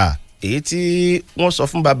àrà èyí tí wọ́n sọ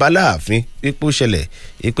fún baba Láàfin wípé ó ṣẹlẹ̀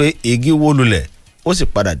wípé igi wó lulẹ̀ ó sì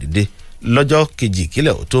padà dìde lọ́jọ́ kejì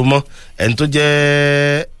kílẹ̀ ó tó mọ́. Ẹni tó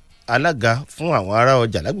jẹ́ alága fún àwọn ará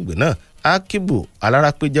ọjà lágbègbè náà Akíbù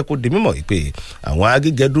Alárápé jẹ́ kó di mímọ̀ wípé àwọn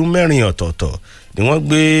agígẹdú 4 ọ̀tọ̀ọ̀tọ̀ ni wọ́n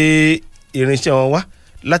gbé irinṣẹ́ wọn wá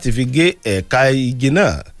láti fi gé ẹ̀ka igi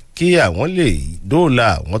náà kí àwọn lè dóòlà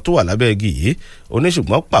àwọn tó wà lábẹ́ igi yìí.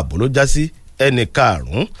 Oníṣùgbọ́n pàbó ló já sí ẹnì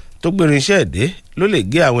 5 tó gbé irinṣẹ́ ẹ̀dẹ́ ló lè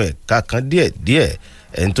gé àwọn ẹ̀ka kan díẹ̀díẹ̀.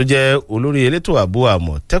 Ẹni tó jẹ́ olórí elétò ààbò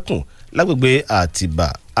Àmọ̀tẹ́kùn lágbègbè Àtìbà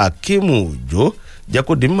Akímù Òjó jẹ́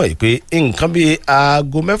kó di mímọ̀ pé nǹkan bíi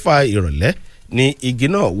aago 6 ìrọ̀lẹ́ ni igi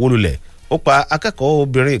náà wó lulẹ̀. Ó pa akẹ́kọ̀ọ́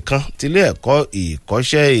obìnrin kan tilé ẹ̀kọ́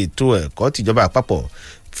ìkọ́ṣẹ́ ètò ẹ̀kọ́ tìjọba àpapọ̀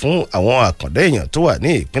fún àwọn àkàndá èèyàn tó wà ní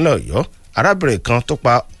ìpínlẹ̀ Ọ̀yọ́. Arábìnrin kan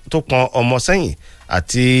tó pọn ọmọ sẹ́yìn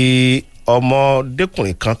àti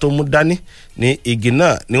ọmọdékùnrin kan tó mú dání ní igi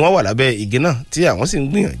náà ni wọ́n wà lábẹ́ igi náà tí àwọn sì ń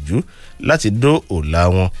gbìyànjú láti dóòlà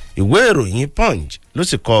wọn. Ìwé ìròyìn Punch ló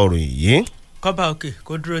sì kọ ìròyìn yìí. Kọ́ba òkè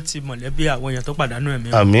kó dúró ti mọ̀lẹ́bí àwọn èèyàn tó pàdánù ẹ̀mí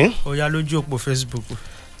wọn. Àmín. Ó yá lójú òpó Facebook.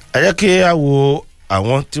 Ẹ jẹ́ kí a wo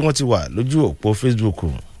àwọn tí wọ́n ti wà lójú òpó Facebook.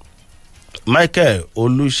 Michael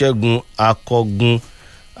Olúṣẹ́gun Akọgun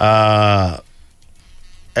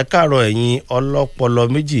ẹ káàárọ̀ ẹ̀yin ọlọ́pọlọ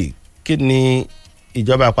méjì kí ni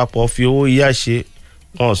ìjọba àpapọ̀ fi owó yá ṣe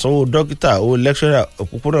wọn sanwó dókítà owó lẹ́kṣọ́rà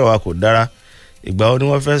òpópónà wa kò dára ìgbà wo ni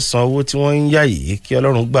wọ́n fẹ́ san owó tí wọ́n ń yá yìí kí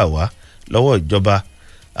Ọlọ́run gbà wá lọ́wọ́ ìjọba.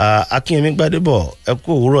 Akínyẹmí Gbádébọ̀ ẹ kú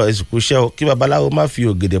òwúrọ̀ ẹ sì kú iṣẹ́ o kí babaláwo má fi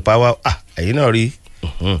ògèdè pa wá ẹ̀yin náà rí.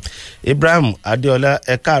 Ibrahim Adéọlá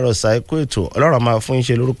ẹ káàárọ̀ sa ẹkú ètò Ọlọ́run máa fún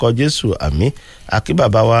iṣẹ́ lórúkọ Jésù àmín. Akí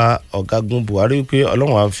bàbá wa Ọ̀gágun Buhari wípé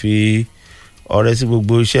Ọlọ́run á fi ọrẹ sí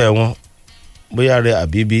gbogbo iṣẹ́ wọn bóyá rẹ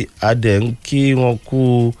àbíbí adẹ ń kí wọ́n kú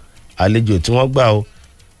àlejò tí wọ́n gbà o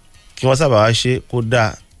kí wọ́n sábà wá ṣe kó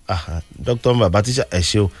dáa. Dr. bàbá tíṣà ẹ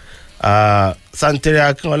ṣé o. Santere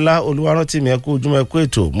Akínọlá Olúwarántìmí ẹ kú ojúmọ́ ẹ kú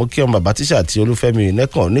ètò mo kí ọmọ bàbá tíṣà àti Olúfẹ́mi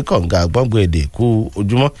nẹ́kàn oníkànga gbọ́ngbọ́n èdè kú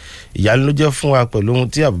ojúmọ́. Ìyanu ló jẹ́ fún wa pẹ̀lú ohun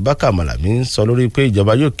tí Abubakar Malami ń sọ lórí pé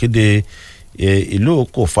ìjọba yóò kéde ìlú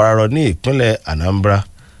kò fararọ ní ìpínlẹ̀ Anambra.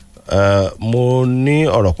 Mo ní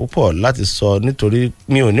ọ̀rọ̀ púpọ̀ láti sọ nítorí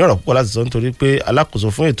nítorí pé alákòóso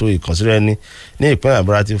fún ètò ìkànsíra ẹni ní ìpínlẹ̀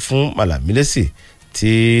Anambra ti fún Malami lésì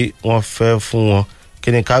tí wọ́n fẹ́ fún wọn.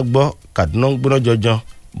 Kí ni ká gbọ́? Kaduna ń gbóná jọjọ,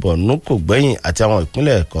 Borno kò gbẹ̀yìn àti àwọn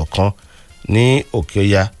ìpínlẹ̀ kọ̀ọ̀kan ní òkè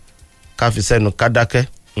ọya ká fi sẹ́nu ká dákẹ́.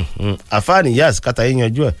 àfáà Niyas kàtà yín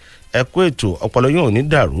yanjú ẹ kó ètò ọpọlọ yóò ní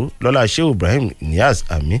dàrú lọ́la Shehu Ibrahim Niyas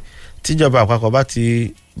àmì tíjọba àpapọ̀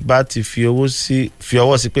bá ti fi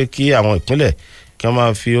ọwọ́ sí pé kí àwọn ìpínlẹ̀ kí wọ́n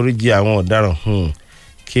máa fi orí jì àwọn ọ̀daràn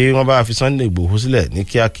kí wọ́n bá fi Sunday Igboho sílẹ̀ ní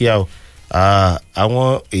kíákíá o.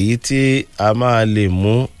 Àwọn èyí tí a máa lè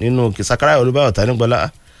mú nínú Sakaraya Olúbáyọ̀ Tanígbọ́lá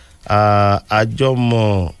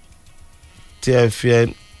àjọmọ̀ tí ẹ fi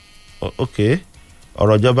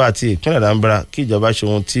ọ̀rọ̀ ìjọba àti ìpínlẹ̀ Anambra kí ìjọba ṣe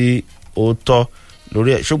ohun tí ó tọ́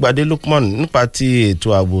lórí ẹ̀. Ṣógbadé Lukman nípa ti ètò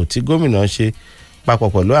ààbò tí gómìnà ṣe papọ̀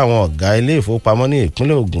pẹ̀lú àwọn ọ̀gá ilé ìfowópamọ́ ní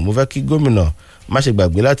ìpínlẹ̀ Ògùn, mo fẹ́ kí gómìnà má ṣe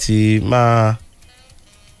gbàgbé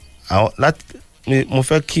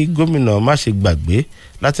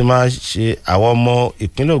láti máa ṣe àwọn ọmọ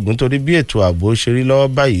ìpínlẹ̀ Ògùn torí bí ètò ààbò ṣe rí lọ́wọ́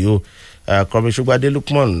báyìí o. Kọ́mi Ṣógbadé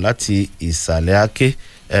Lukman láti ìsàlẹ̀ Aké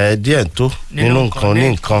díẹ̀ tó nínú nǹkan ní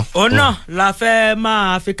nǹkan. òun náà la fẹ́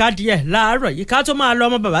máa fi ká díẹ̀ láàárọ̀ yìí ká tó máa lọ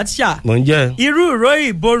ọmọ bàbá tíṣà. mò ń jẹ́. irú ìró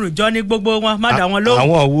ìborùnjọ ní gbogbo wọn má dá wọn lóhùn.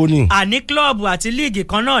 àwọn wo ni. àní kílọ̀bù àti líìgì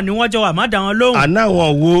kan náà ni wọ́n jọ wà má dá wọn lóhùn. àná àwọn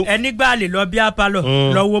wo. ẹni gbà lè lọ bí apalọ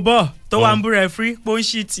lọ wo bọ́ọ̀ tó wà ń búrẹ́ frí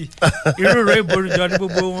pọ́ńṣìtì irú ìró ìborùnjọ ní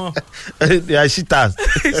gbogbo wọn. they are cheaters.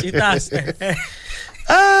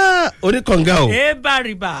 Oníkànga o.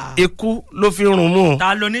 bàrìbà. Ikú ló fi rún mú.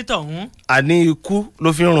 Ta ló ní tọ̀hún. Àní ikú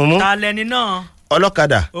ló fi rún mú. Ta lẹni náà.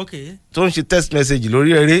 Ọlọ́kadà. Tó ń ṣe text message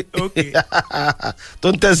lórí eré.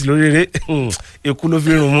 Tó ń text lórí eré. Ikú ló fi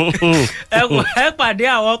rún mú. Ẹ pàdé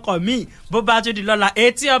àwọn ọkọ̀ míì bó bá tún di lọ́la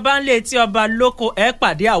etí ọba ńlẹ̀ etí ọba lóko ẹ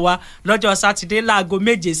pàdé àwa lọ́jọ́ sátidé láago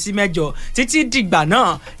 7 sí 8 títí dìgbà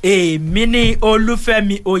náà èmi ní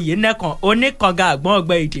Olúfẹ́mi Oyènẹ́kan Oníkànga àgbọ̀n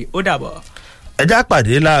ọgbẹ́ èdè ó dàbọ̀. Ẹjá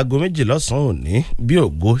pàdé láago 2 lọ́sàn-án òní bí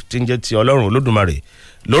ògo tí ń jẹ́ ti Ọlọ́run Olódùmarè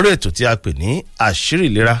lórí ètò tí a pè ní àṣírí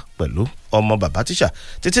ìlera pẹ̀lú ọmọ bàbá tíṣà.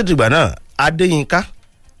 Títí dìgbà náà Adéyínká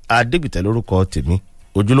Adégbìtẹ́ lórúkọ tèmi,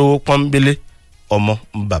 ojúlówó pọ́nbélé ọmọ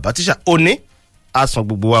bàbá tíṣà. Òní àsàn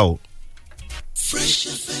gbogbo wa o. Fresh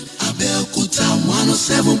FM Abẹ́òkúta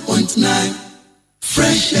 107.9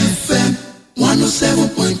 Fresh FM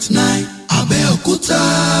 107.9 Abẹ́òkúta.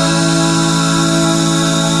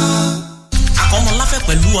 Àkọ́mọláfẹ́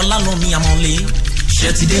pẹ̀lú Ọlálọ́mí Amọ̀lé ṣe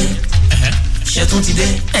ti dé. Ṣé tún ti dé.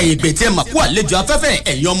 ẹ̀yin gbètè màkú àlejò afẹ́fẹ́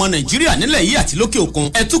ẹ̀yin ọmọ Nàìjíríà nílẹ̀ yìí àti lókè òkun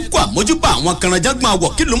ẹ tún kó àmójúbà àwọn kànáńjágbọ̀n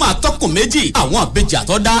àwọ̀kìlú máa tọkùn méjì àwọn àbejì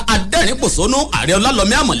àtọ́dá adẹ́rìn-pòṣónú ààrẹ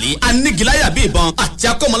Ọlálọ́mí Àmọ̀lé anígiláyà bíi ìbọn àti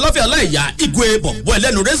akọ́mọláfẹ́ ọláìyá igwe bọ̀bọ̀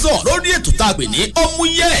ẹlẹ́nu rẹ́sọ̀ lórí ètò tá a pè ní ọmú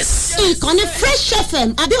yẹ́s. ìkànnì Fresh FM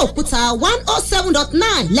Abẹ́òkúta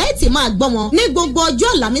 107.9 lẹ́ẹ̀tì máa gbọ́ wọn ní gbogbo ọjọ́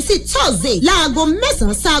Àlàmísì Thursday láago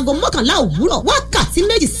 9 sáago 11 òwúrọ̀ wákàtí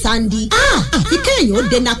 2 sandi. àfi kéèyàn ó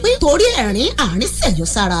dènà pé torí ẹ̀rín àárín sẹ̀yọ́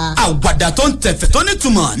sára. àwàdà tó ń tẹ̀fẹ̀ tó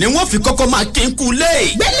nítumọ̀ ni wọ́n fi kọ́kọ́ máa kí n kú lé.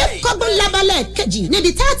 gbélé kọ́gbọ́n labalẹ̀ kejì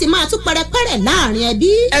níbi tá a ti máa tún pẹ̀rẹ̀pẹ̀rẹ̀ láàrin ẹbí.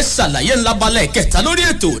 ẹ ṣàlàyé ńlábalẹ̀ kẹta lórí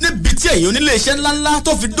ètò níbi tí ẹ̀yin onílé iṣẹ́ ńláńlá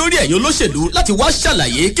tó fi dórí ẹ̀yin olóṣèlú láti wá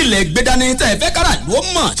ṣàlàyé kílẹ̀ gbẹdání tẹ́ ẹ fẹ́ kára ló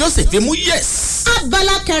mọ̀ tí ó sì fi mú yẹ̀s.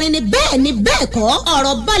 abala kẹrin ni bẹ́ẹ̀ kọ́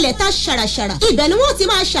ọ̀rọ̀ balẹ̀ ta ṣàràṣàrà ibẹ̀ ni wọ́n ti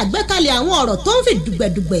máa ṣàgbékalẹ̀ àwọn ọ̀rọ̀ tó ń fi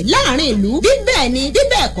dùgbẹ̀dùgbẹ̀ láàrin ìlú bí bẹ́ẹ̀ ni bí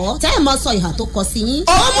bẹ́ẹ̀ kọ́ tẹ́ ẹ mọ sọ ìhà tó kọ sí yín.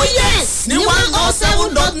 ọmú yẹs ní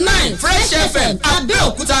 107.9 Fresh FM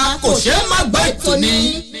Abẹ́òkúta kò ṣeé má gbọ́ ètò ni.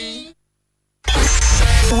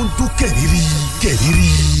 ó ń dún kẹ̀rìírí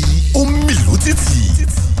ó ń mì lótìtì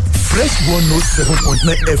Fresh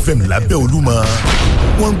 107.9 FM lábẹ́ Olúmọ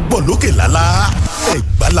wọ́n ń gbọ́ lókè lálá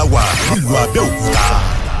Ẹ̀gbá la wà nílùú Abẹ́òkúta.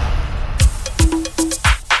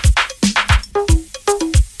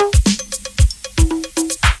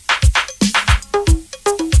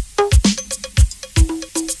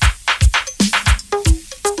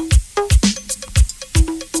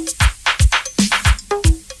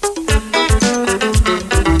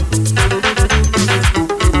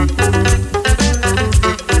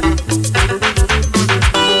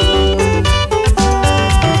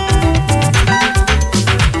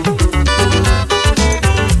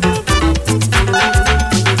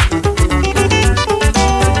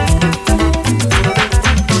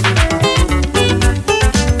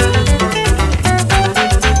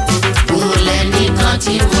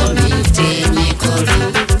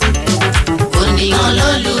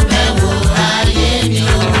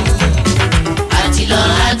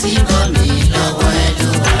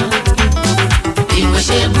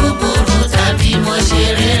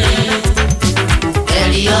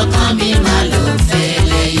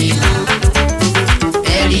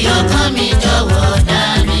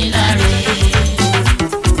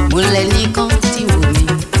 Múlẹ̀ nìkan.